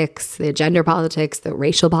politics, the gender politics, the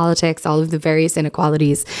racial politics, all of the various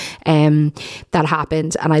inequalities that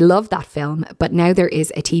happened. And I love that film. But now there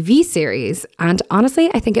is a TV series, and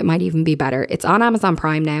honestly, I think it might even be better. It's on Amazon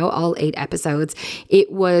Prime now, all 8 episodes.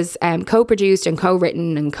 It was co-produced and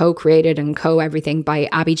co-written and co-created and co-everything by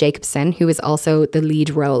Abby Jacobson, who is also the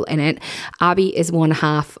lead role in it. Abby is one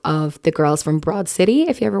half of the girls from Broad City.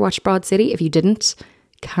 If you ever watched Broad City, if you didn't,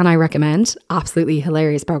 can I recommend? Absolutely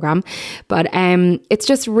hilarious program. But it's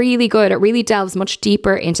just really good. It really delves much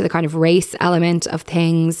deeper into the kind of race element of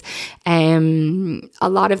things. A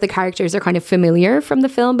lot of the characters are kind of familiar from the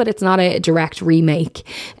film, but it's not a direct remake.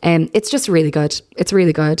 It's just really good. It's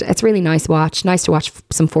really good. It's really nice to watch. Nice to watch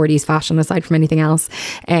some 40s fashion aside from anything else.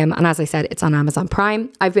 And as I said, it's on Amazon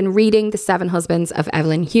Prime. I've been reading The Seven Husbands of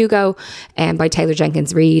Evelyn Hugo by Taylor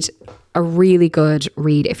Jenkins Reid. A really good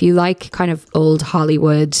read. If you like kind of old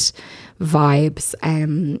Hollywood vibes,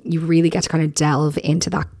 you really get to kind of delve into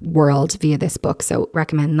that world via this book. So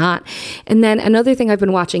recommend that. And then another thing I've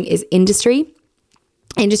been watching is Industry.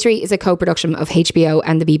 Industry is a co-production of HBO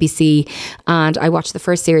and the BBC, and I watched the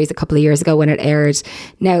first series a couple of years ago when it aired.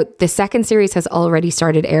 Now, the second series has already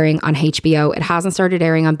started airing on HBO. It hasn't started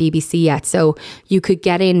airing on BBC yet, so you could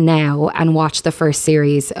get in now and watch the first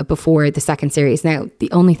series before the second series. Now,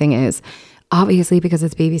 the only thing is, obviously because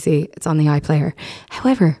it's BBC, it's on the iPlayer.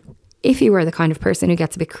 However, if you are the kind of person who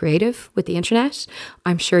gets a bit creative with the internet,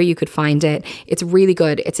 I'm sure you could find it. It's really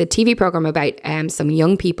good. It's a TV program about some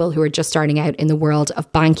young people who are just starting out in the world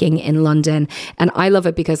of banking in London. And I love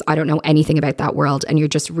it because I don't know anything about that world, and you're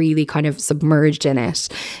just really kind of submerged in it.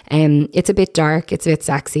 It's a bit dark, it's a bit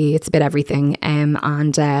sexy, it's a bit everything. And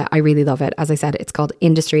I really love it. As I said, it's called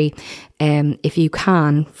Industry. If you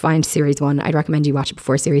can find series 1, I'd recommend you watch it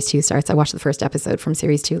before series 2 starts. I watched the first episode from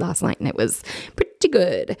series 2 last night and it was pretty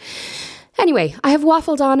good. Anyway, I have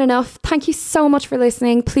waffled on enough. Thank you so much for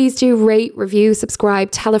listening. Please do rate, review,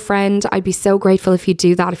 subscribe, tell a friend. I'd be so grateful if you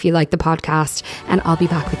do that if you like the podcast. And I'll be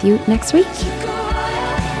back with you next week.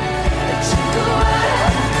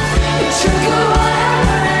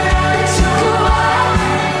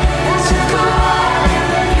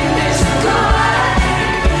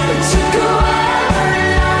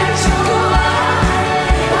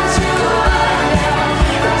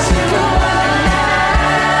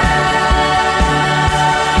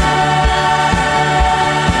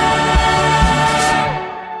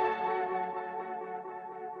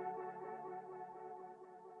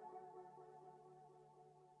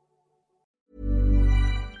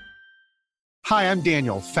 Hi, I'm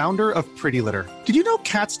Daniel, founder of Pretty Litter. Did you know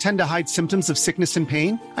cats tend to hide symptoms of sickness and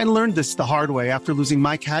pain? I learned this the hard way after losing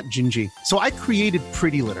my cat, Gingy. So I created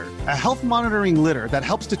Pretty Litter, a health monitoring litter that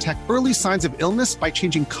helps detect early signs of illness by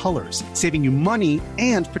changing colors, saving you money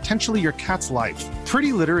and potentially your cat's life.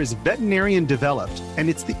 Pretty Litter is veterinarian developed, and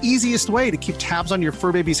it's the easiest way to keep tabs on your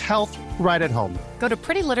fur baby's health right at home. Go to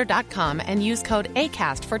prettylitter.com and use code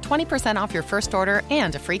ACAST for 20% off your first order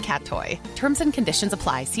and a free cat toy. Terms and conditions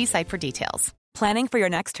apply. See site for details. Planning for your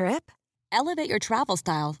next trip? Elevate your travel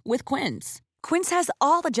style with Quince. Quince has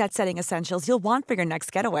all the jet-setting essentials you'll want for your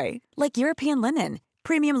next getaway, like European linen,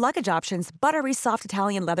 premium luggage options, buttery soft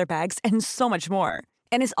Italian leather bags, and so much more.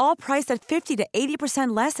 And is all priced at 50 to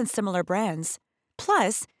 80% less than similar brands.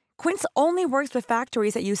 Plus, Quince only works with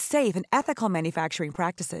factories that use safe and ethical manufacturing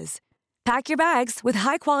practices. Pack your bags with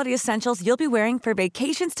high-quality essentials you'll be wearing for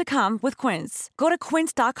vacations to come with Quince. Go to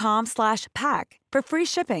quince.com/pack for free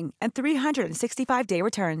shipping and 365-day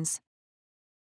returns.